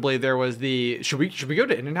 inevitably there was the should we go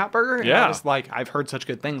to In-N-Out Burger? And Yeah. I was like, I've heard such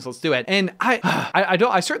good things, let's do it. And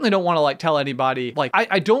I certainly don't want to like tell anybody, like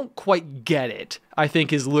I don't quite get it, I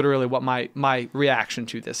think is literally what my reaction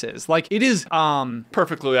to this is. Like it is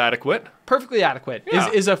Perfectly adequate. perfectly adequate Yeah.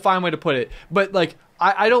 is a fine way to put it. But like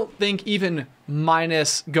I don't think even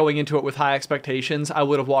minus going into it with high expectations, I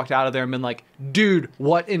would have walked out of there and been like, dude,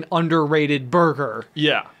 what an underrated burger.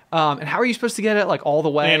 Yeah. And how are you supposed to get it like all the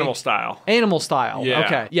way? Animal style. Animal style. Yeah.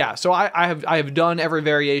 Okay. Yeah. So I have done every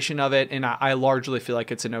variation of it, and I largely feel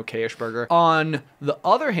like it's an okay-ish burger. On the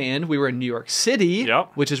other hand, we were in New York City,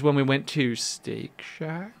 Yep. which is when we went to Steak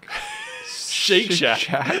Shack. Shake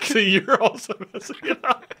Shack. So you're also messing it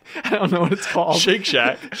up. I don't know what it's called. Shake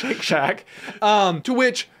Shack. Shake Shack. To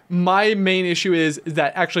which my main issue is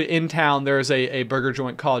that actually in town there's a burger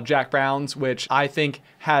joint called Jack Brown's, which I think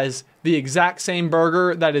has the exact same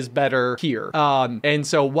burger that is better here. And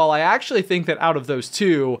so while I actually think that out of those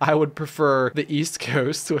two, I would prefer the East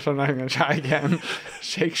Coast, which I'm not even gonna try again.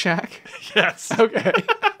 Shake Shack. Yes. Okay.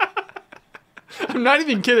 I'm not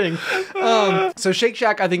even kidding. So Shake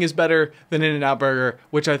Shack I think is better than In-N-Out Burger,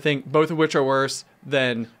 which I think both of which are worse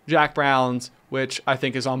than Jack Brown's, which I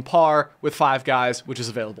think is on par with Five Guys, which is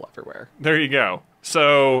available everywhere. There you go.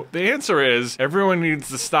 So the answer is everyone needs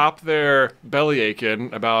to stop their belly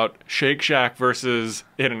aching about Shake Shack versus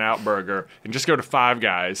In-N-Out Burger and just go to Five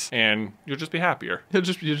Guys and you'll just be happier. You'll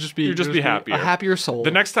just be happier. A happier soul.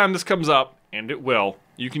 The next time this comes up, and it will,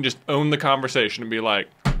 you can just own the conversation and be like,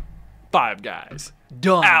 Five Guys.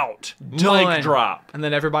 Done. Out. Done. Mic drop. And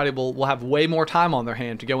then everybody will have way more time on their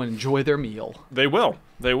hand to go and enjoy their meal. They will.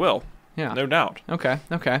 They will. Yeah. No doubt. Okay.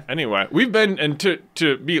 Anyway, we've been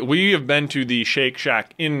we have been to the Shake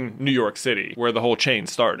Shack in New York City where the whole chain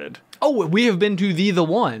started. Oh, we have been to the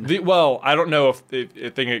one. Well, I don't know if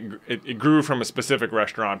it grew from a specific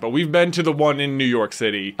restaurant, but we've been to the one in New York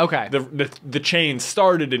City. Okay. The chain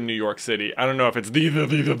started in New York City. I don't know if it's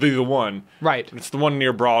the one. Right. It's the one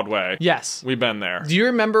near Broadway. Yes. We've been there. Do you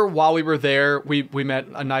remember while we were there, we met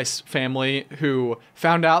a nice family who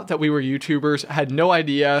found out that we were YouTubers, had no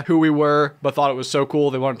idea who we were, but thought it was so cool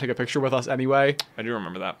they wanted to take a picture with us anyway. I do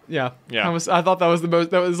remember that. Yeah. Yeah. I thought that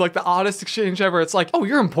was like the oddest exchange ever. It's like, oh,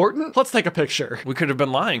 you're important? Let's take a picture. We could have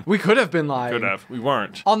been lying. We could have been lying. Could have. We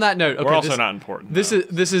weren't. On that note, okay, We're also not important. This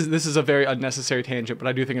is a very unnecessary tangent, but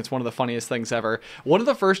I do think it's one of the funniest things ever. One of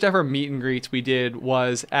the first ever meet and greets we did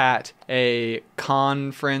was at a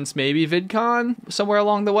conference, maybe VidCon, somewhere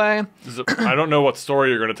along the way. I don't know what story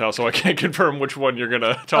you're going to tell, so I can't confirm which one you're going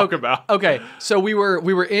to talk about. Okay, so we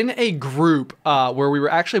were in a group where we were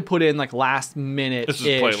actually put in like last minute. This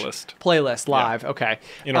is playlist live. Yeah. Okay,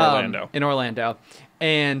 in Orlando. In Orlando.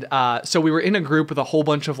 And so we were in a group with a whole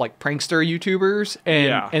bunch of like prankster YouTubers,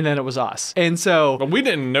 and then it was us. And so, but we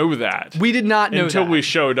didn't know that. We did not know until that. we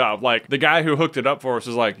showed up. Like the guy who hooked it up for us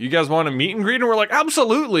was like, "You guys want to meet and greet?" And we're like,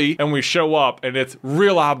 "Absolutely!" And we show up, and it's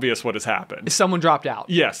real obvious what has happened. Someone dropped out.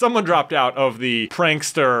 Yeah, someone dropped out of the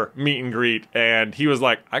prankster meet and greet, and he was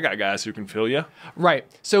like, "I got guys who can fill you." Right.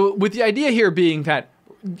 So with the idea here being that,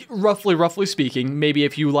 roughly speaking, maybe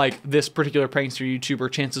if you like this particular prankster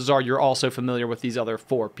YouTuber, chances are you're also familiar with these other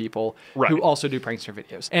four people who also do prankster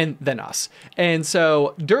videos, and then us. And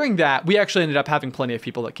so during that, we actually ended up having plenty of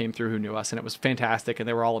people that came through who knew us, and it was fantastic, and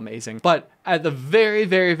they were all amazing. But at the very,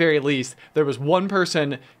 very, very least, there was one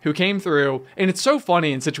person who came through, and it's so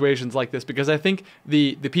funny in situations like this because I think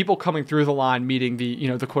the people coming through the line, meeting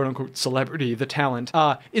the quote unquote celebrity, the talent,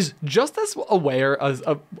 is just as aware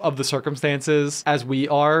of the circumstances as we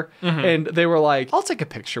are. Mm-hmm. And they were like, I'll take a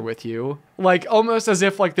picture with you. Like almost as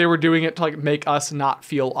if like they were doing it to like make us not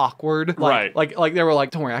feel awkward. Like, right. Like they were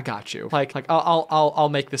like, don't worry, I got you. Like I'll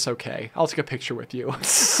make this okay. I'll take a picture with you.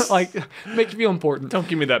 Like make you feel important. Don't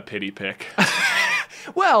give me that pity pic.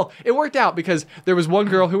 Well, it worked out because there was one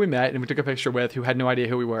girl who we met and we took a picture with who had no idea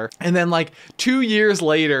who we were. And then like 2 years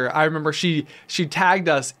later, I remember she tagged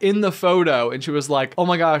us in the photo and she was like, oh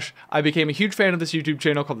my gosh, I became a huge fan of this YouTube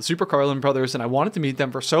channel called the Super Carlin Brothers and I wanted to meet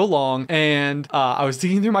them for so long. And I was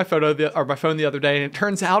digging through my phone the other day and it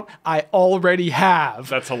turns out I already have.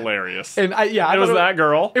 That's hilarious. And it was that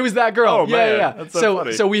girl? It was that girl. Oh, yeah, man. yeah. That's so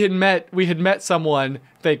funny. So we had met someone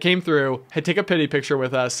they came through, had take a pity picture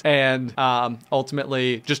with us, and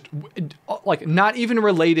ultimately just like not even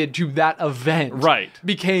related to that event, Right.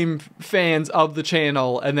 became fans of the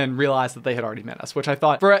channel, and then realized that they had already met us, which I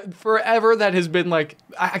thought forever that has been like,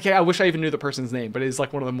 I wish I even knew the person's name, but it is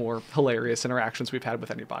like one of the more hilarious interactions we've had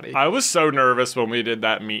with anybody. I was so nervous when we did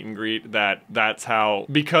that meet and greet that's how,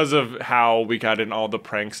 because of how we got in all the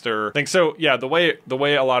prankster things. So yeah, the way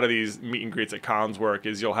a lot of these meet and greets at cons work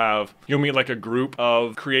is you'll meet like a group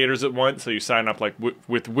of creators at once. So you sign up like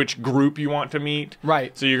with which group you want to meet.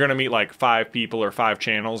 Right. So you're gonna meet like 5 people or 5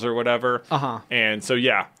 channels or whatever. And so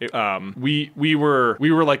yeah, we were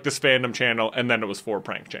like this fandom channel, and then it was 4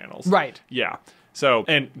 prank channels. Right. Yeah. So,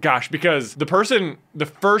 and gosh, because the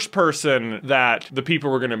first person that the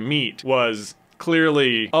people were going to meet was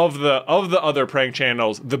clearly of the other prank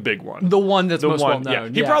channels, the big one. The one that's most well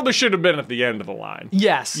known. Yeah. He probably should have been at the end of the line.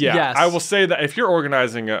 Yes. Yeah. Yes. I will say that if you're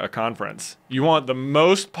organizing a conference, you want the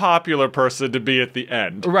most popular person to be at the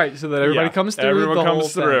end. Right, so that everybody comes through. Everyone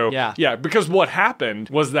comes through. Yeah. Yeah, because what happened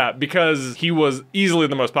was that because he was easily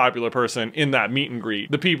the most popular person in that meet and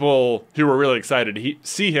greet, the people who were really excited to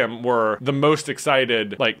see him were the most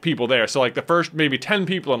excited like people there. So like the first maybe 10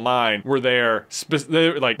 people in line were there, they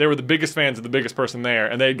were the biggest fans of the biggest person there,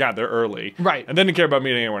 and they got there early. Right. And they didn't care about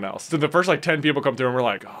meeting anyone else. So the first like 10 people come through and we're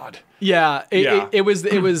like, God. Yeah, it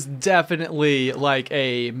was definitely like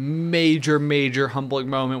a major humbling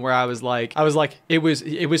moment where I was like it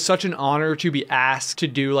was such an honor to be asked to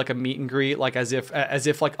do like a meet and greet, like as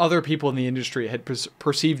if like other people in the industry had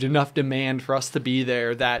perceived enough demand for us to be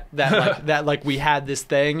there that like we had this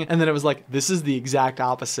thing, and then it was like, this is the exact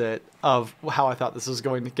opposite of how I thought this was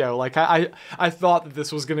going to go. Like I thought that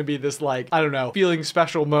this was going to be this like, I don't know, feeling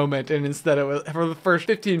special moment, and instead it was, for the first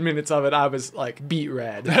 15 minutes of it, I was like beat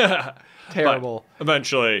red. Terrible. But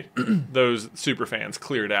eventually, those super fans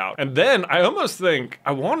cleared out. And then I almost think,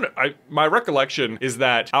 my recollection is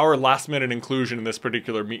that our last minute inclusion in this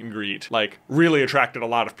particular meet and greet, like, really attracted a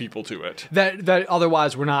lot of people to it. That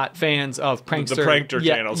otherwise were not fans of prankster. The prankster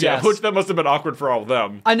channels. Yes. Yeah, which that must have been awkward for all of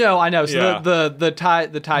them. I know. So yeah. the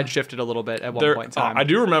tide shifted a little bit at one point in time. I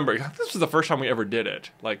do remember, this was the first time we ever did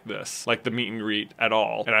it like this, like the meet and greet at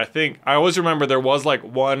all. And I always remember there was like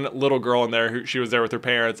one little girl in there she was there with her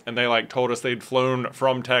parents, and they like told us they'd flown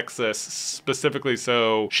from Texas specifically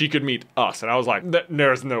so she could meet us. And I was like,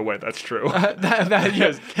 there's no way that's true.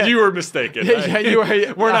 You were mistaken. Yeah, you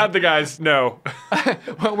were. We're not the guys. No.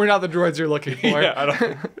 We're not the droids you're looking for. Yeah, I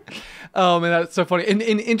don't. And that's so funny. And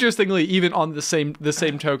interestingly, even on the same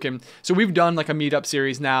token, so we've done like a meetup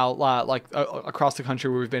series now, across the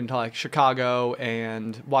country, where we've been to like Chicago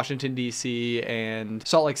and Washington D.C. and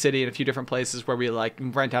Salt Lake City and a few different places where we like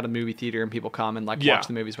rent out a movie theater and people come and like watch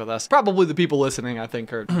the movies with us. Probably the people listening, I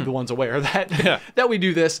think, are the ones aware that we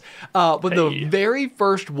do this. But the very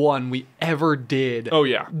first one we ever did. Oh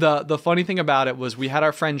yeah. The funny thing about it was we had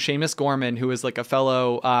our friend Seamus Gorman, who is like a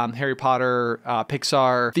fellow Harry Potter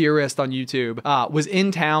Pixar theorist on YouTube, was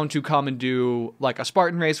in town to come and do like a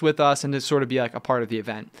Spartan race with us and to sort of be like a part of the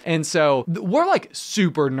event. And so we're like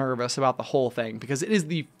super nervous about the whole thing because it is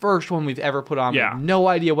the first one we've ever put on. Yeah. We have no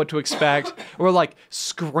idea what to expect. We're like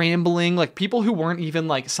scrambling, like people who weren't even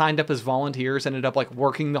like signed up as volunteers ended up like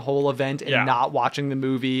working the whole event and not watching the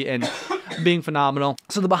movie and being phenomenal.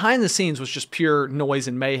 So the behind the scenes was just pure noise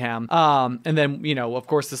and mayhem. And then, of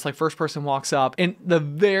course, this like first person walks up, and the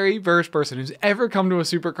very first person who's ever come to a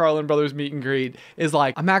Super Carlin Brothers meet and greet is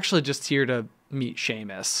like, I'm actually just here to meet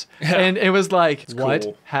Seamus. And it was like,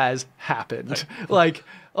 what has happened? Like,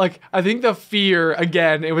 I think the fear,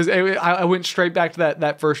 again, I went straight back to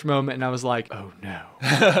that first moment, and I was like, oh no.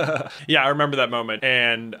 Yeah, I remember that moment,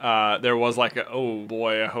 and there was like oh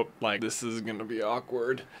boy, I hope like this is gonna be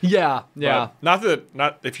awkward. Yeah. But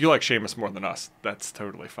not if you like Seamus more than us, that's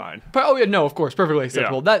totally fine. But no, of course, perfectly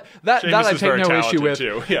acceptable. Yeah. That I take no issue with.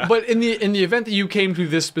 Too. Yeah. But in the event that you came to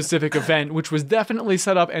this specific event, which was definitely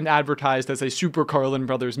set up and advertised as a Super Carlin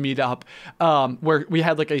Brothers meetup, where we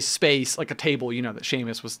had like a space, like a table, that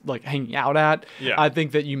Seamus was like hanging out at. Yeah. I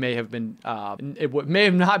think that you may have been, may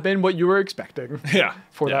have not been what you were expecting. Yeah.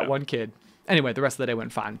 For that one kid. Anyway, the rest of the day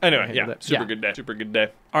went fine. Anyway, super good day. Super good day.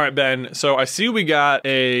 All right, Ben. So I see we got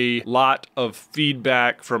a lot of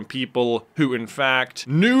feedback from people who, in fact,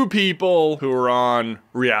 knew people who were on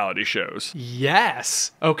reality shows.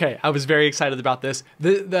 Yes. Okay, I was very excited about this.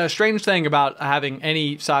 The strange thing about having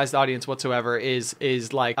any sized audience whatsoever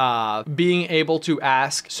is like being able to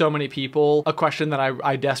ask so many people a question that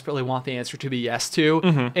I desperately want the answer to be yes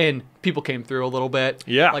to, and people came through a little bit.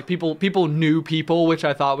 Yeah. Like people knew people, which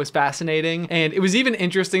I thought was fascinating. And it was even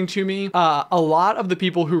interesting to me. A lot of the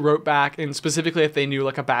people who wrote back, and specifically if they knew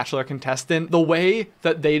like a Bachelor contestant, the way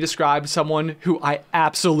that they described someone who I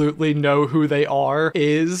absolutely know who they are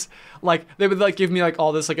is like, they would like give me like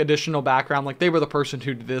all this like additional background, like they were the person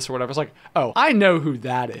who did this or whatever. It's like, oh, I know who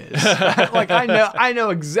that is. Like I know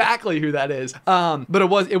exactly who that is. But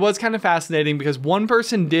it was kind of fascinating because one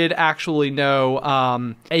person did actually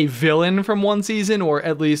know a villain from one season, or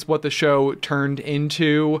at least what the show turned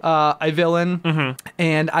into a villain. Mm-hmm.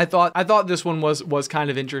 And I thought this one was kind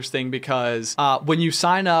of interesting because when you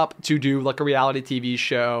sign up to do like a reality TV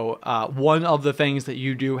show, one of the things that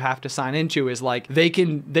you do have to sign into is like they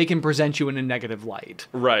can present you in a negative light.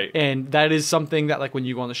 Right. And that is something that like when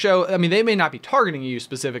you go on the show, I mean, they may not be targeting you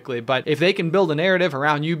specifically, but if they can build a narrative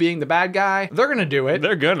around you being the bad guy, they're going to do it.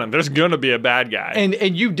 There's gonna be a bad guy.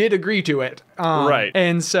 And you did agree to it. Right.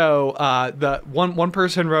 And so the one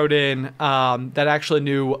person wrote in that actually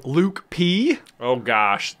knew Luke P. Oh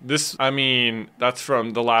gosh. That's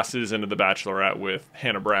from the last season of The Bachelorette with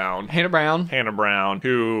Hannah Brown,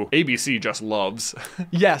 who ABC just loves.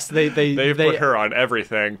 Yes, they've put her on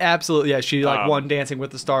everything. Absolutely, yeah. She won Dancing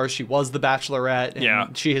with the Stars. She was the Bachelorette.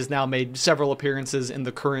 And she has now made several appearances in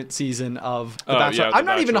the current season of The Bachelor. I'm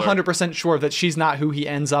not even 100% sure that she's not who he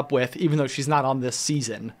ends up with, even though she's not on this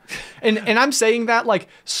season. And I'm saying that like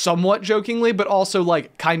somewhat jokingly, but also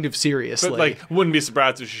like kind of seriously. But like, wouldn't be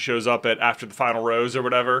surprised if she shows up after the final rose or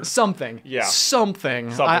whatever. Something. Yeah.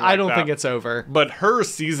 Something. I don't think it's over. But her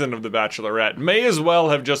season of The Bachelorette may as well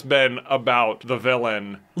have just been about the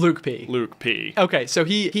villain Luke P. Okay, so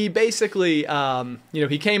he basically,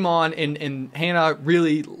 he came on and Hannah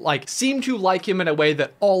really like seemed to like him in a way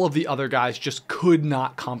that all of the other guys just could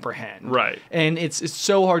not comprehend. Right. And it's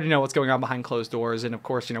so hard to know what's going on behind closed doors. And of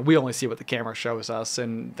course, we only see what the camera shows us.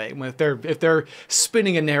 And if they're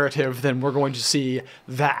spinning a narrative, then we're going to see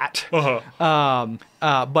that. Uh-huh.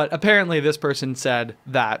 But apparently this person said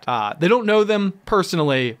that they don't know them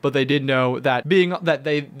personally, but they did know that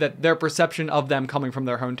that their perception of them coming from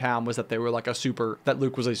their hometown was that they were like that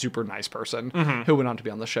Luke was a super nice person who went on to be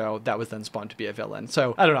on the show that was then spun to be a villain.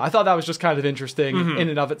 So I don't know. I thought that was just kind of interesting in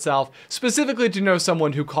and of itself, specifically to know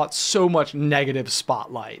someone who caught so much negative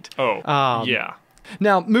spotlight. Yeah.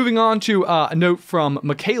 Now, moving on to a note from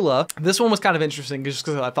Michaela. This one was kind of interesting just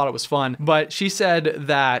because I thought it was fun. But she said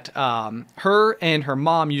that her and her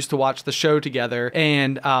mom used to watch the show together.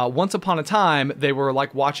 And once upon a time, they were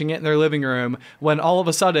like watching it in their living room when all of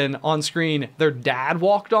a sudden on screen, their dad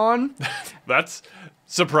walked on. That's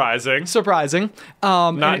surprising.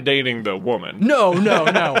 Not dating the woman. No.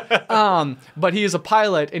 But he is a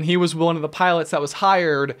pilot, and he was one of the pilots that was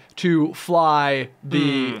hired to fly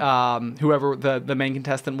the whoever the main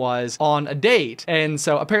contestant was on a date. And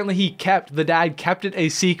so apparently the dad kept it a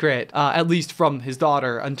secret, at least from his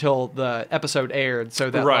daughter, until the episode aired, so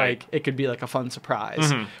that like it could be like a fun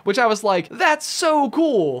surprise. Which I was like, that's so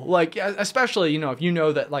cool. Like, especially if you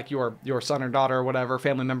know that like your son or daughter or whatever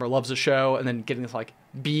family member loves a show, and then getting this like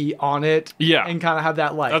be on it, and kind of have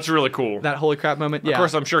that like that's really cool, that holy crap moment. Of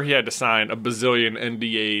course, I'm sure he had to sign a bazillion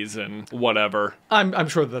NDAs and whatever. I'm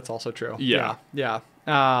sure that's also true. Yeah.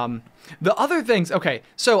 The other things, okay,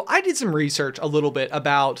 so I did some research a little bit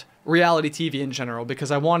about reality TV in general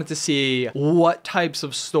because I wanted to see what types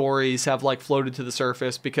of stories have like floated to the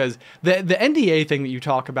surface, because the NDA thing that you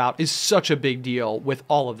talk about is such a big deal with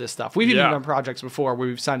all of this stuff. We've even done projects before where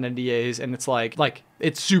we've signed NDAs and it's like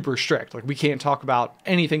it's super strict. Like we can't talk about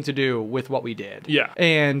anything to do with what we did. Yeah.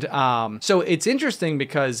 And so it's interesting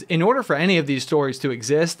because in order for any of these stories to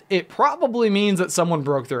exist, it probably means that someone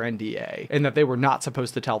broke their NDA and that they were not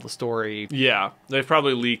supposed to tell the story. Yeah. They've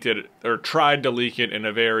probably leaked it or tried to leak it in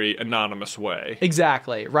a very anonymous way.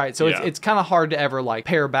 Exactly. Right. So it's kind of hard to ever like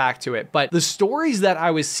pare back to it. But the stories that I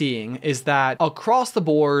was seeing is that across the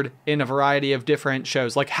board in a variety of different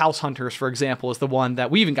shows, like House Hunters, for example, is the one that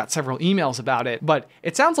we even got several emails about it. But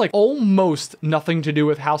it sounds like almost nothing to do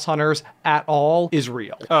with House Hunters at all is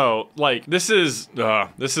real. Oh, like this is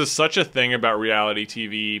such a thing about reality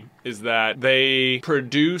TV, is that they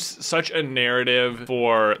produce such a narrative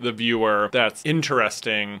for the viewer that's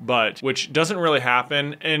interesting, but which doesn't really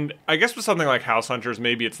happen. And I guess with something like House Hunters,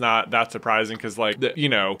 maybe it's not that surprising because like,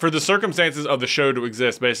 for the circumstances of the show to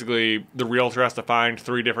exist, basically the realtor has to find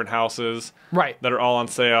 3 different houses that are all on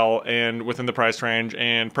sale and within the price range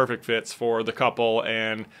and perfect fits for the couple couple,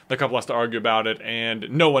 and the couple has to argue about it, and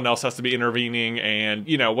no one else has to be intervening, and,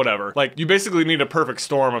 you know, whatever. Like, you basically need a perfect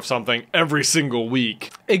storm of something every single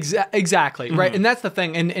week. Exactly, right? And that's the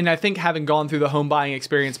thing. And I think having gone through the home buying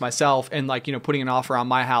experience myself and, like, you know, putting an offer on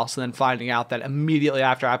my house and then finding out that immediately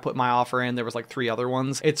after I put my offer in, there was like 3 other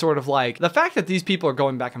ones. It's sort of like the fact that these people are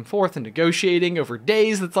going back and forth and negotiating over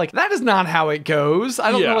days. It's like, that is not how it goes.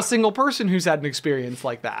 I don't know a single person who's had an experience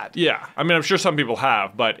like that. Yeah. I mean, I'm sure some people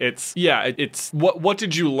have, but it's what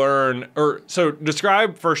did you learn? Or so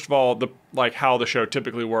describe, first of all, like how the show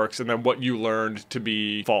typically works, and then what you learned to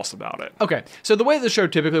be false about it. Okay, so the way the show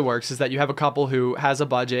typically works is that you have a couple who has a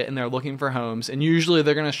budget and they're looking for homes, and usually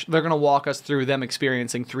they're gonna walk us through them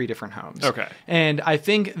experiencing 3 different homes. Okay. And I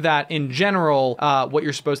think that in general, what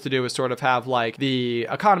you're supposed to do is sort of have like the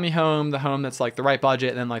economy home, the home that's like the right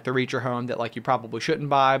budget, and then like the reacher home that like you probably shouldn't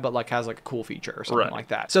buy, but like has like a cool feature or something like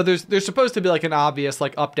that. So there's supposed to be like an obvious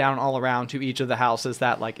like up, down, all around to each of the houses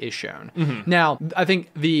that like is shown. Now, I think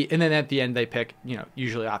and then at the end they pick, you know,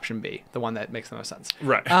 usually option B, the one that makes the most sense.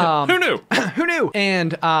 Right. Who knew? Who knew?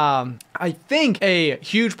 And I think a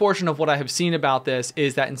huge portion of what I have seen about this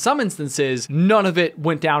is that in some instances, none of it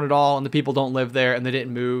went down at all, and the people don't live there, and they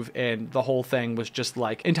didn't move, and the whole thing was just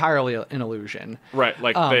like entirely an illusion. Right.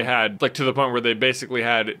 Like they had, like, to the point where they basically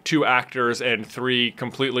had 2 actors and 3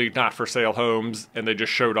 completely not for sale homes, and they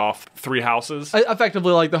just showed off 3 houses.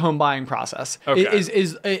 Effectively, like the home buying process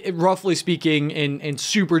is roughly speaking in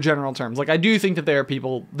super general terms. Like, I do think that there are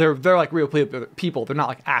people, they're like real people. They're not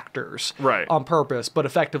like actors on purpose, but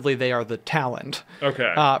effectively they are the talent.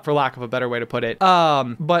 Okay. For lack of a better way to put it.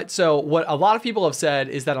 But so what a lot of people have said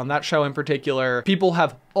is that on that show in particular, people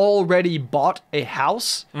have already bought a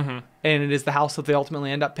house, and it is the house that they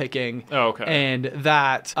ultimately end up picking. Oh, okay. And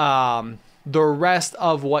that the rest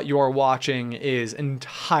of what you're watching is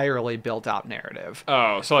entirely built out narrative.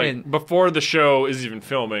 Oh, so like before the show is even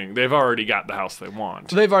filming, they've already got the house they want.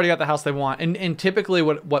 So they've already got the house they want. And typically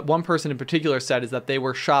what one person in particular said is that they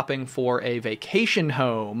were shopping for a vacation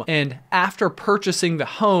home, and after purchasing the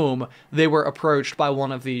home, they were approached by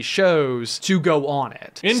one of these shows to go on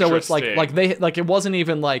it. So it's like it wasn't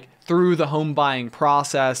even like through the home buying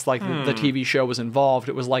process, like the TV show was involved.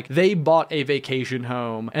 It was like they bought a vacation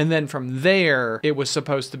home, and then from there, it was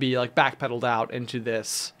supposed to be like backpedaled out into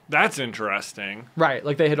this. That's interesting. Right,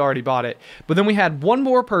 like they had already bought it. But then we had one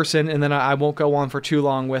more person, and then I won't go on for too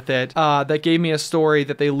long with it, that gave me a story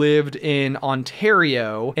that they lived in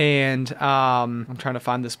Ontario, and I'm trying to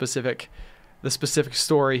find the specific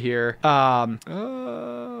story here.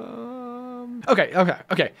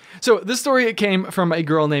 Okay. So this story, it came from a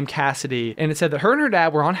girl named Cassidy, and it said that her and her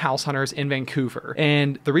dad were on house hunters in Vancouver.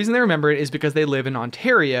 And the reason they remember it is because they live in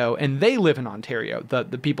Ontario, and they live in Ontario, the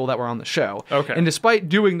people that were on the show. Okay. And despite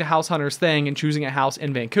doing the house hunters thing and choosing a house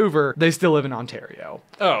in Vancouver, they still live in Ontario.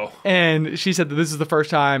 Oh. And she said that this is the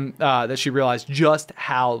first time that she realized just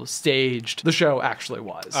how staged the show actually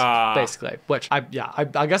was, basically. Which, I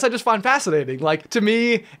guess I just find fascinating. Like, to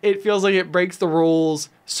me, it feels like it breaks the rules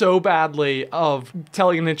so badly of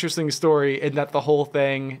telling an interesting story, and that the whole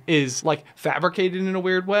thing is like fabricated in a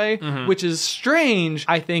weird way, which is strange,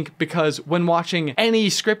 I think, because when watching any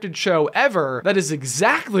scripted show ever, that is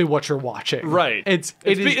exactly what you're watching. Right. It's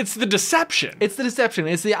the deception. It's the deception.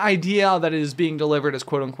 It's the idea that it is being delivered as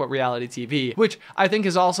quote unquote reality TV, which I think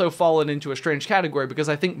has also fallen into a strange category, because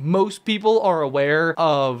I think most people are aware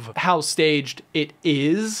of how staged it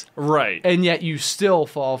is. Right. And yet you still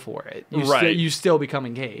fall for it. You still become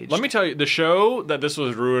engaged. Let me tell you, the show that this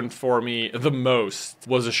was ruined for me the most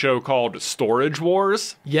was a show called Storage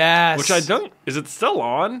Wars. Yes. Which is it still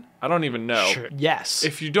on? I don't even know. Sure. Yes.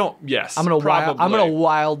 If you don't, yes. I'm gonna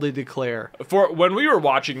wildly declare. For when we were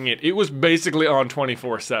watching it, it was basically on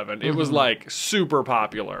 24/7. It was like super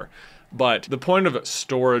popular. But the point of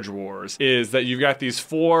Storage Wars is that you've got these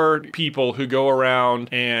 4 people who go around,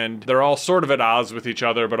 and they're all sort of at odds with each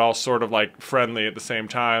other, but all sort of like friendly at the same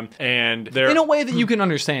time. And they're in a way that you can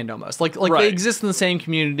understand almost. Like they exist in the same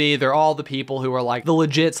community. They're all the people who are like the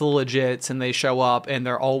legits, and they show up, and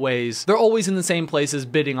they're always in the same places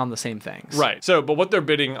bidding on the same things. Right. So, but what they're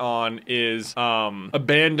bidding on is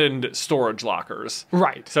abandoned storage lockers.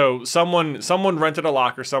 Right. So someone rented a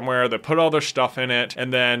locker somewhere, they put all their stuff in it,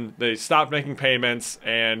 and then they stopped making payments,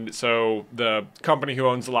 and so the company who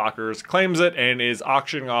owns the lockers claims it and is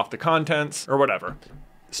auctioning off the contents or whatever.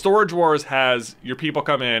 Storage Wars has your people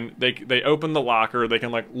come in, they open the locker, they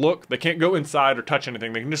can like look, they can't go inside or touch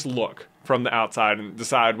anything, they can just look from the outside and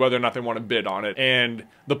decide whether or not they want to bid on it. And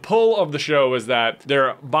the pull of the show is that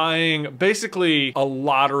they're buying basically a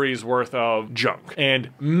lottery's worth of junk.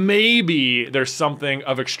 And maybe there's something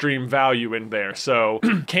of extreme value in there. So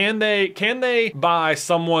can they buy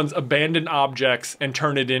someone's abandoned objects and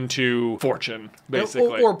turn it into fortune,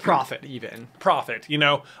 basically? Or profit, even. Profit. You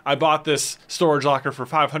know, I bought this storage locker for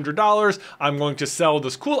 $500. I'm going to sell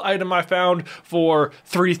this cool item I found for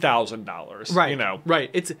 $3,000. Right. You know.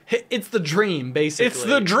 Right. It's the dream, basically. It's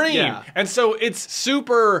the dream. Yeah. And so it's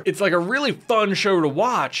like a really fun show to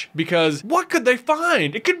watch because what could they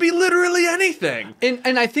find? It could be literally anything.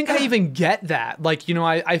 And I think I even get that. Like, you know,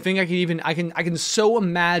 I think I can so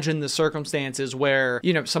imagine the circumstances where,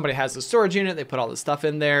 you know, somebody has the storage unit, they put all this stuff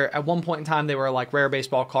in there. At one point in time, they were like rare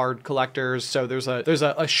baseball card collectors. So there's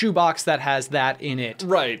a shoebox that has that in it.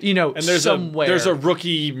 Right. You know, and there's somewhere. a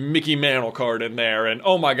rookie Mickey Mantle card in there, and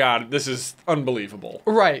oh my God, this is unbelievable.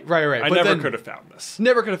 Right. I never could have found this.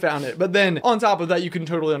 Never could have found it. But then on top of that, you can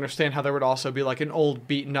totally understand how there would also be like an old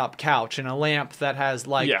beaten up couch and a lamp that has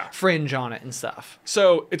like fringe on it and stuff.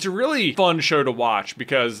 So it's a really fun show to watch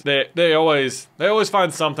because they always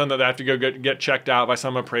find something that they have to go get checked out by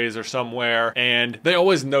some appraiser somewhere, and they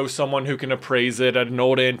always know someone who can appraise it at an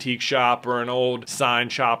old antique shop or an old sign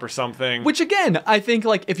shop or something. Which again, I think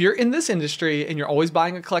like if you're in this industry and you're always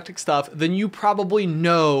buying eclectic stuff, then you probably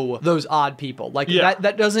know those odd people. Like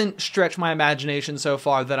that doesn't stretch my imagination so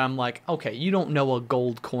far that I'm like, okay, you don't know a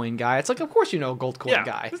gold coin guy. It's like, of course you know a gold coin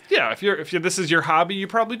guy. Yeah, if this is your hobby, you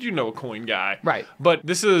probably do know a coin guy. Right. But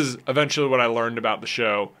this is eventually what I learned about the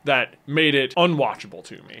show that made it unwatchable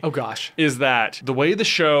to me. Oh gosh. Is that the way the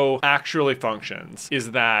show actually functions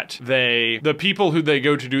is that the people who they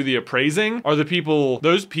go to do the appraising are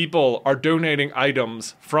those people are donating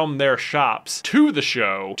items from their shops to the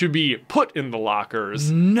show to be put in the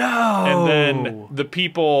lockers. No. And then the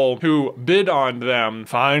people who bid on them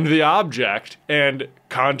find the object and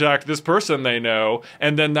contact this person they know,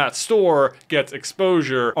 and then that store gets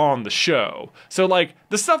exposure on the show. So like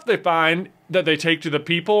the stuff they find that they take to the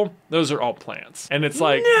people, those are all plants. And it's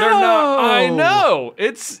like, they're not, I know.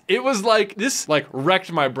 It was like, this like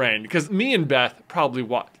wrecked my brain because me and Beth probably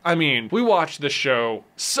we watched this show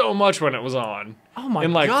so much when it was on. Oh my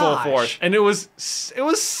in like gosh. full force. And it was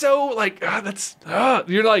so like,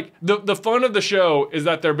 you're like, the fun of the show is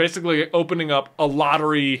that they're basically opening up a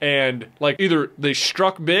lottery and like either they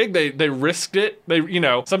struck big, they risked it. They, you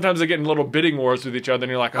know, sometimes they get in little bidding wars with each other and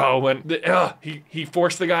you're like, oh, when he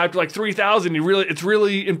forced the guy up to like 3,000, it's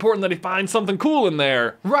really important that he finds something cool in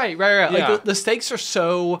there. Right. Yeah. Like the stakes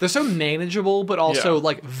are they're so manageable, but also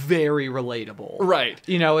like very relatable. Right.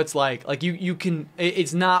 You know, it's like you can,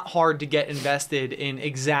 it's not hard to get invested in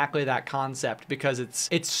exactly that concept because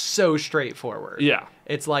it's so straightforward. Yeah.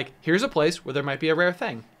 It's like, here's a place where there might be a rare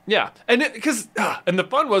thing. Yeah, and and the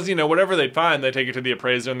fun was, you know, whatever they'd find, they take it to the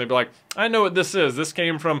appraiser and they'd be like, I know what this is. This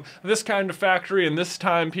came from this kind of factory in this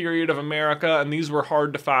time period of America, and these were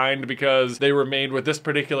hard to find because they were made with this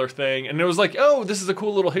particular thing. And it was like, oh, this is a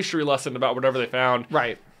cool little history lesson about whatever they found.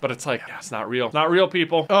 Right. But it's like, it's not real. Not real,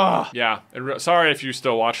 people. Ugh. Yeah. Sorry if you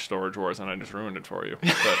still watch Storage Wars and I just ruined it for you.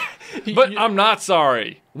 But I'm not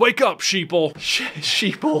sorry. Wake up, sheeple.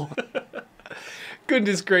 Sheeple.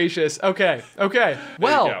 Goodness gracious. Okay.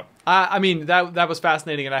 Well, I mean, that was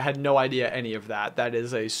fascinating, and I had no idea any of that. That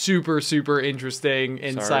is a super, super interesting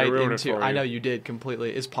insight into. I know you did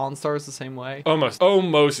completely. Is Pawn Stars the same way?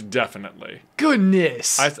 Almost definitely.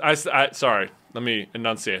 Goodness. Sorry. Let me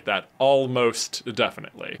enunciate that. Almost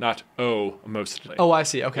definitely, not mostly. Oh, I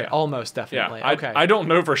see. Okay, almost definitely. Yeah, okay. I don't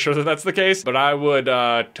know for sure that that's the case, but I would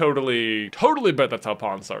totally bet that's how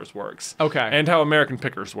Pawn Stars works. Okay. And how American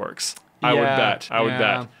Pickers works. I would bet.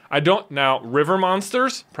 I don't now. River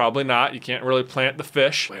monsters, probably not. You can't really plant the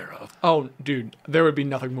fish. Where of? Oh, dude, there would be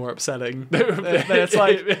nothing more upsetting. It's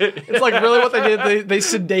like really what they did. They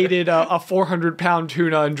sedated a 400-pound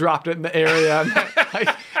tuna and dropped it in the area.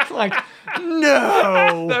 like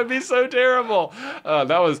no, that'd be so terrible.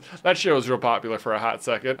 That show was real popular for a hot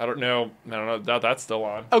second. I don't know. That's still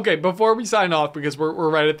on. Okay, before we sign off, because we're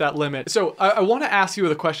right at that limit. So I want to ask you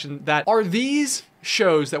the question: that are these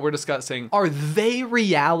shows that we're discussing, are they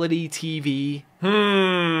reality TV?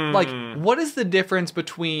 Like, what is the difference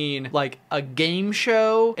between like a game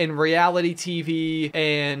show and reality TV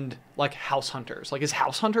and like House Hunters? Like, is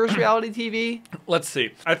House Hunters reality TV? Let's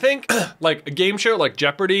see. I think like a game show like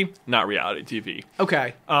Jeopardy, not reality TV.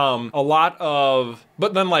 Okay. A lot of,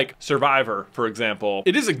 but then like Survivor, for example,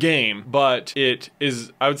 it is a game, but it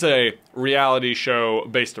is, I would say, reality show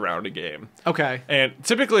based around a game. Okay. And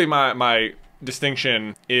typically my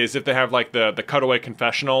distinction is if they have like the cutaway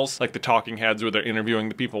confessionals, like the talking heads where they're interviewing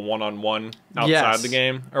the people one-on-one outside the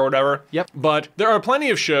game or whatever. Yep. But there are plenty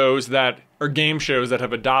of shows that are game shows that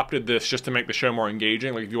have adopted this just to make the show more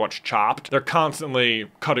engaging. Like if you watch Chopped, they're constantly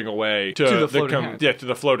cutting away to the floating head. Yeah, to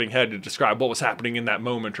the floating head to describe what was happening in that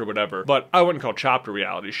moment or whatever. But I wouldn't call Chopped a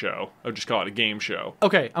reality show. I would just call it a game show.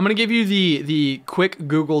 Okay, I'm gonna give you the quick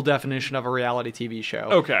Google definition of a reality TV show.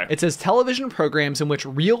 Okay. It says television programs in which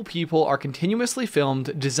real people are continuously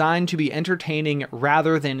filmed, designed to be entertaining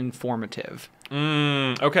rather than informative.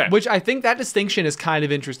 Okay. Which I think that distinction is kind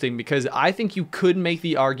of interesting because I think you could make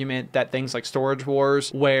the argument that things like Storage Wars,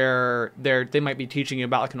 where they might be teaching you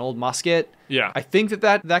about like an old musket. Yeah. I think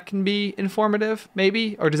that can be informative,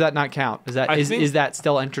 maybe, or does that not count? Is that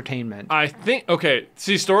still entertainment? I think, okay,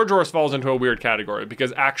 see, Storage Wars falls into a weird category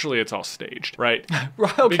because actually it's all staged, right?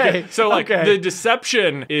 Okay. So like the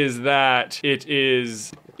deception is that it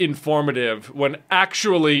is informative when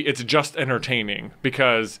actually it's just entertaining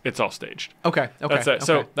because it's all staged. Okay. That's it. Okay.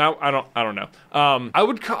 So now I don't know. I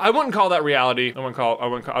wouldn't call that reality.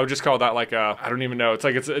 I would just call that like a, I don't even know. It's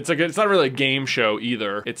like it's not really a game show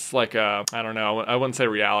either. It's like a, I don't know. I wouldn't say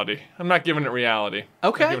reality. I'm not giving it reality.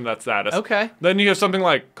 Okay. I'm giving it that status. Okay. Then you have something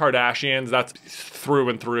like Kardashians. That's through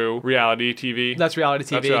and through reality TV. That's reality TV.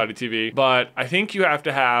 That's reality TV. But I think you have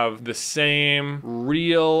to have the same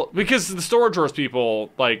real, because the Storage Wars people,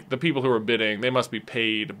 like the people who are bidding, they must be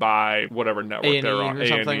paid by whatever network they're on,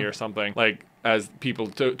 A&E or something, like as people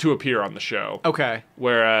to appear on the show. Okay.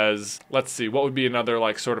 Whereas, let's see, what would be another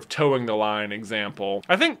like sort of towing the line example?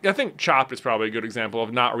 I think Chopped is probably a good example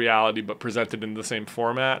of not reality but presented in the same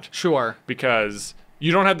format. Sure. Because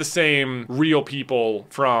you don't have the same real people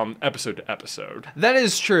from episode to episode. That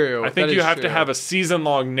is true. I think you have to have a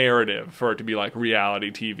season-long narrative for it to be like reality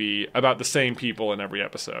TV about the same people in every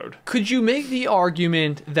episode. Could you make the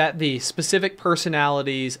argument that the specific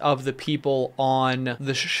personalities of the people on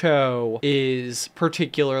the show is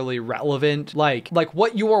particularly relevant? Like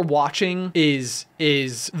what you are watching is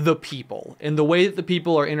the people, and the way that the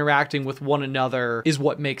people are interacting with one another is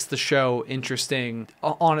what makes the show interesting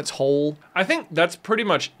on its whole. I think that's pretty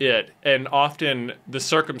much it. And often the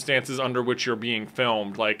circumstances under which you're being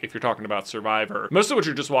filmed, like if you're talking about Survivor, most of what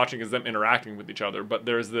you're just watching is them interacting with each other, but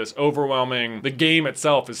there's this overwhelming, the game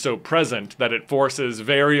itself is so present that it forces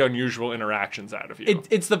very unusual interactions out of you.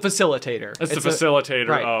 It's the facilitator. It's the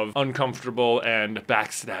facilitator of uncomfortable and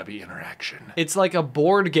backstabby interaction. It's like a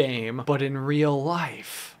board game, but in real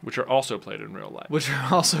life. Which are also played in real life.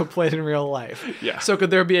 Yeah. So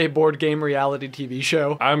could there be a board game reality TV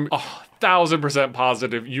show? I'm 1,000%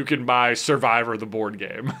 positive you can buy Survivor the board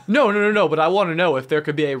game. No, but I want to know if there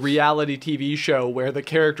could be a reality TV show where the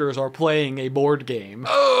characters are playing a board game.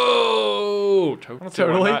 Oh,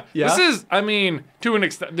 totally. Yeah. This is, I mean, to an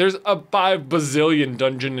extent, there's a 5 bazillion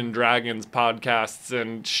Dungeons and Dragons podcasts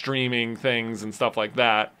and streaming things and stuff like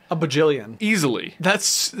that. A bajillion. Easily.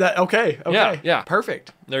 Okay. Yeah.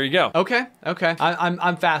 Perfect. There you go. Okay.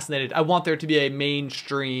 I'm fascinated. I want there to be a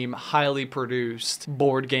mainstream, highly produced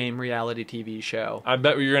board game reality TV show. I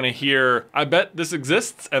bet you're going to hear, I bet this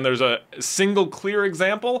exists and there's a single clear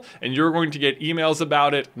example and you're going to get emails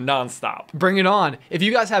about it nonstop. Bring it on. If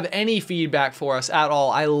you guys have any feedback for us at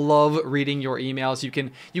all, I love reading your emails. You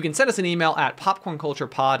can send us an email at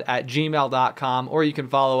popcornculturepod@gmail.com, or you can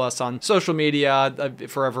follow us on social media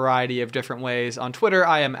for a variety of different ways. On Twitter,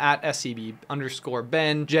 I am at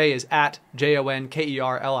SCB_Ben. Jay is at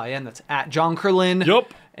JONKERLIN. That's at John Kerlin.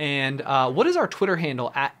 Yup. And what is our Twitter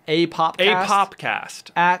handle? At APopcast?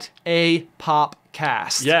 APopcast. At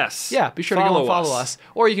APopcast. Yes. Yeah, be sure to go and follow us.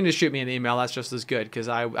 Or you can just shoot me an email. That's just as good because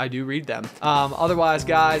I do read them. Otherwise,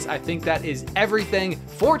 guys, I think that is everything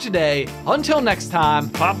for today. Until next time.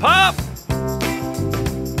 Pop, pop!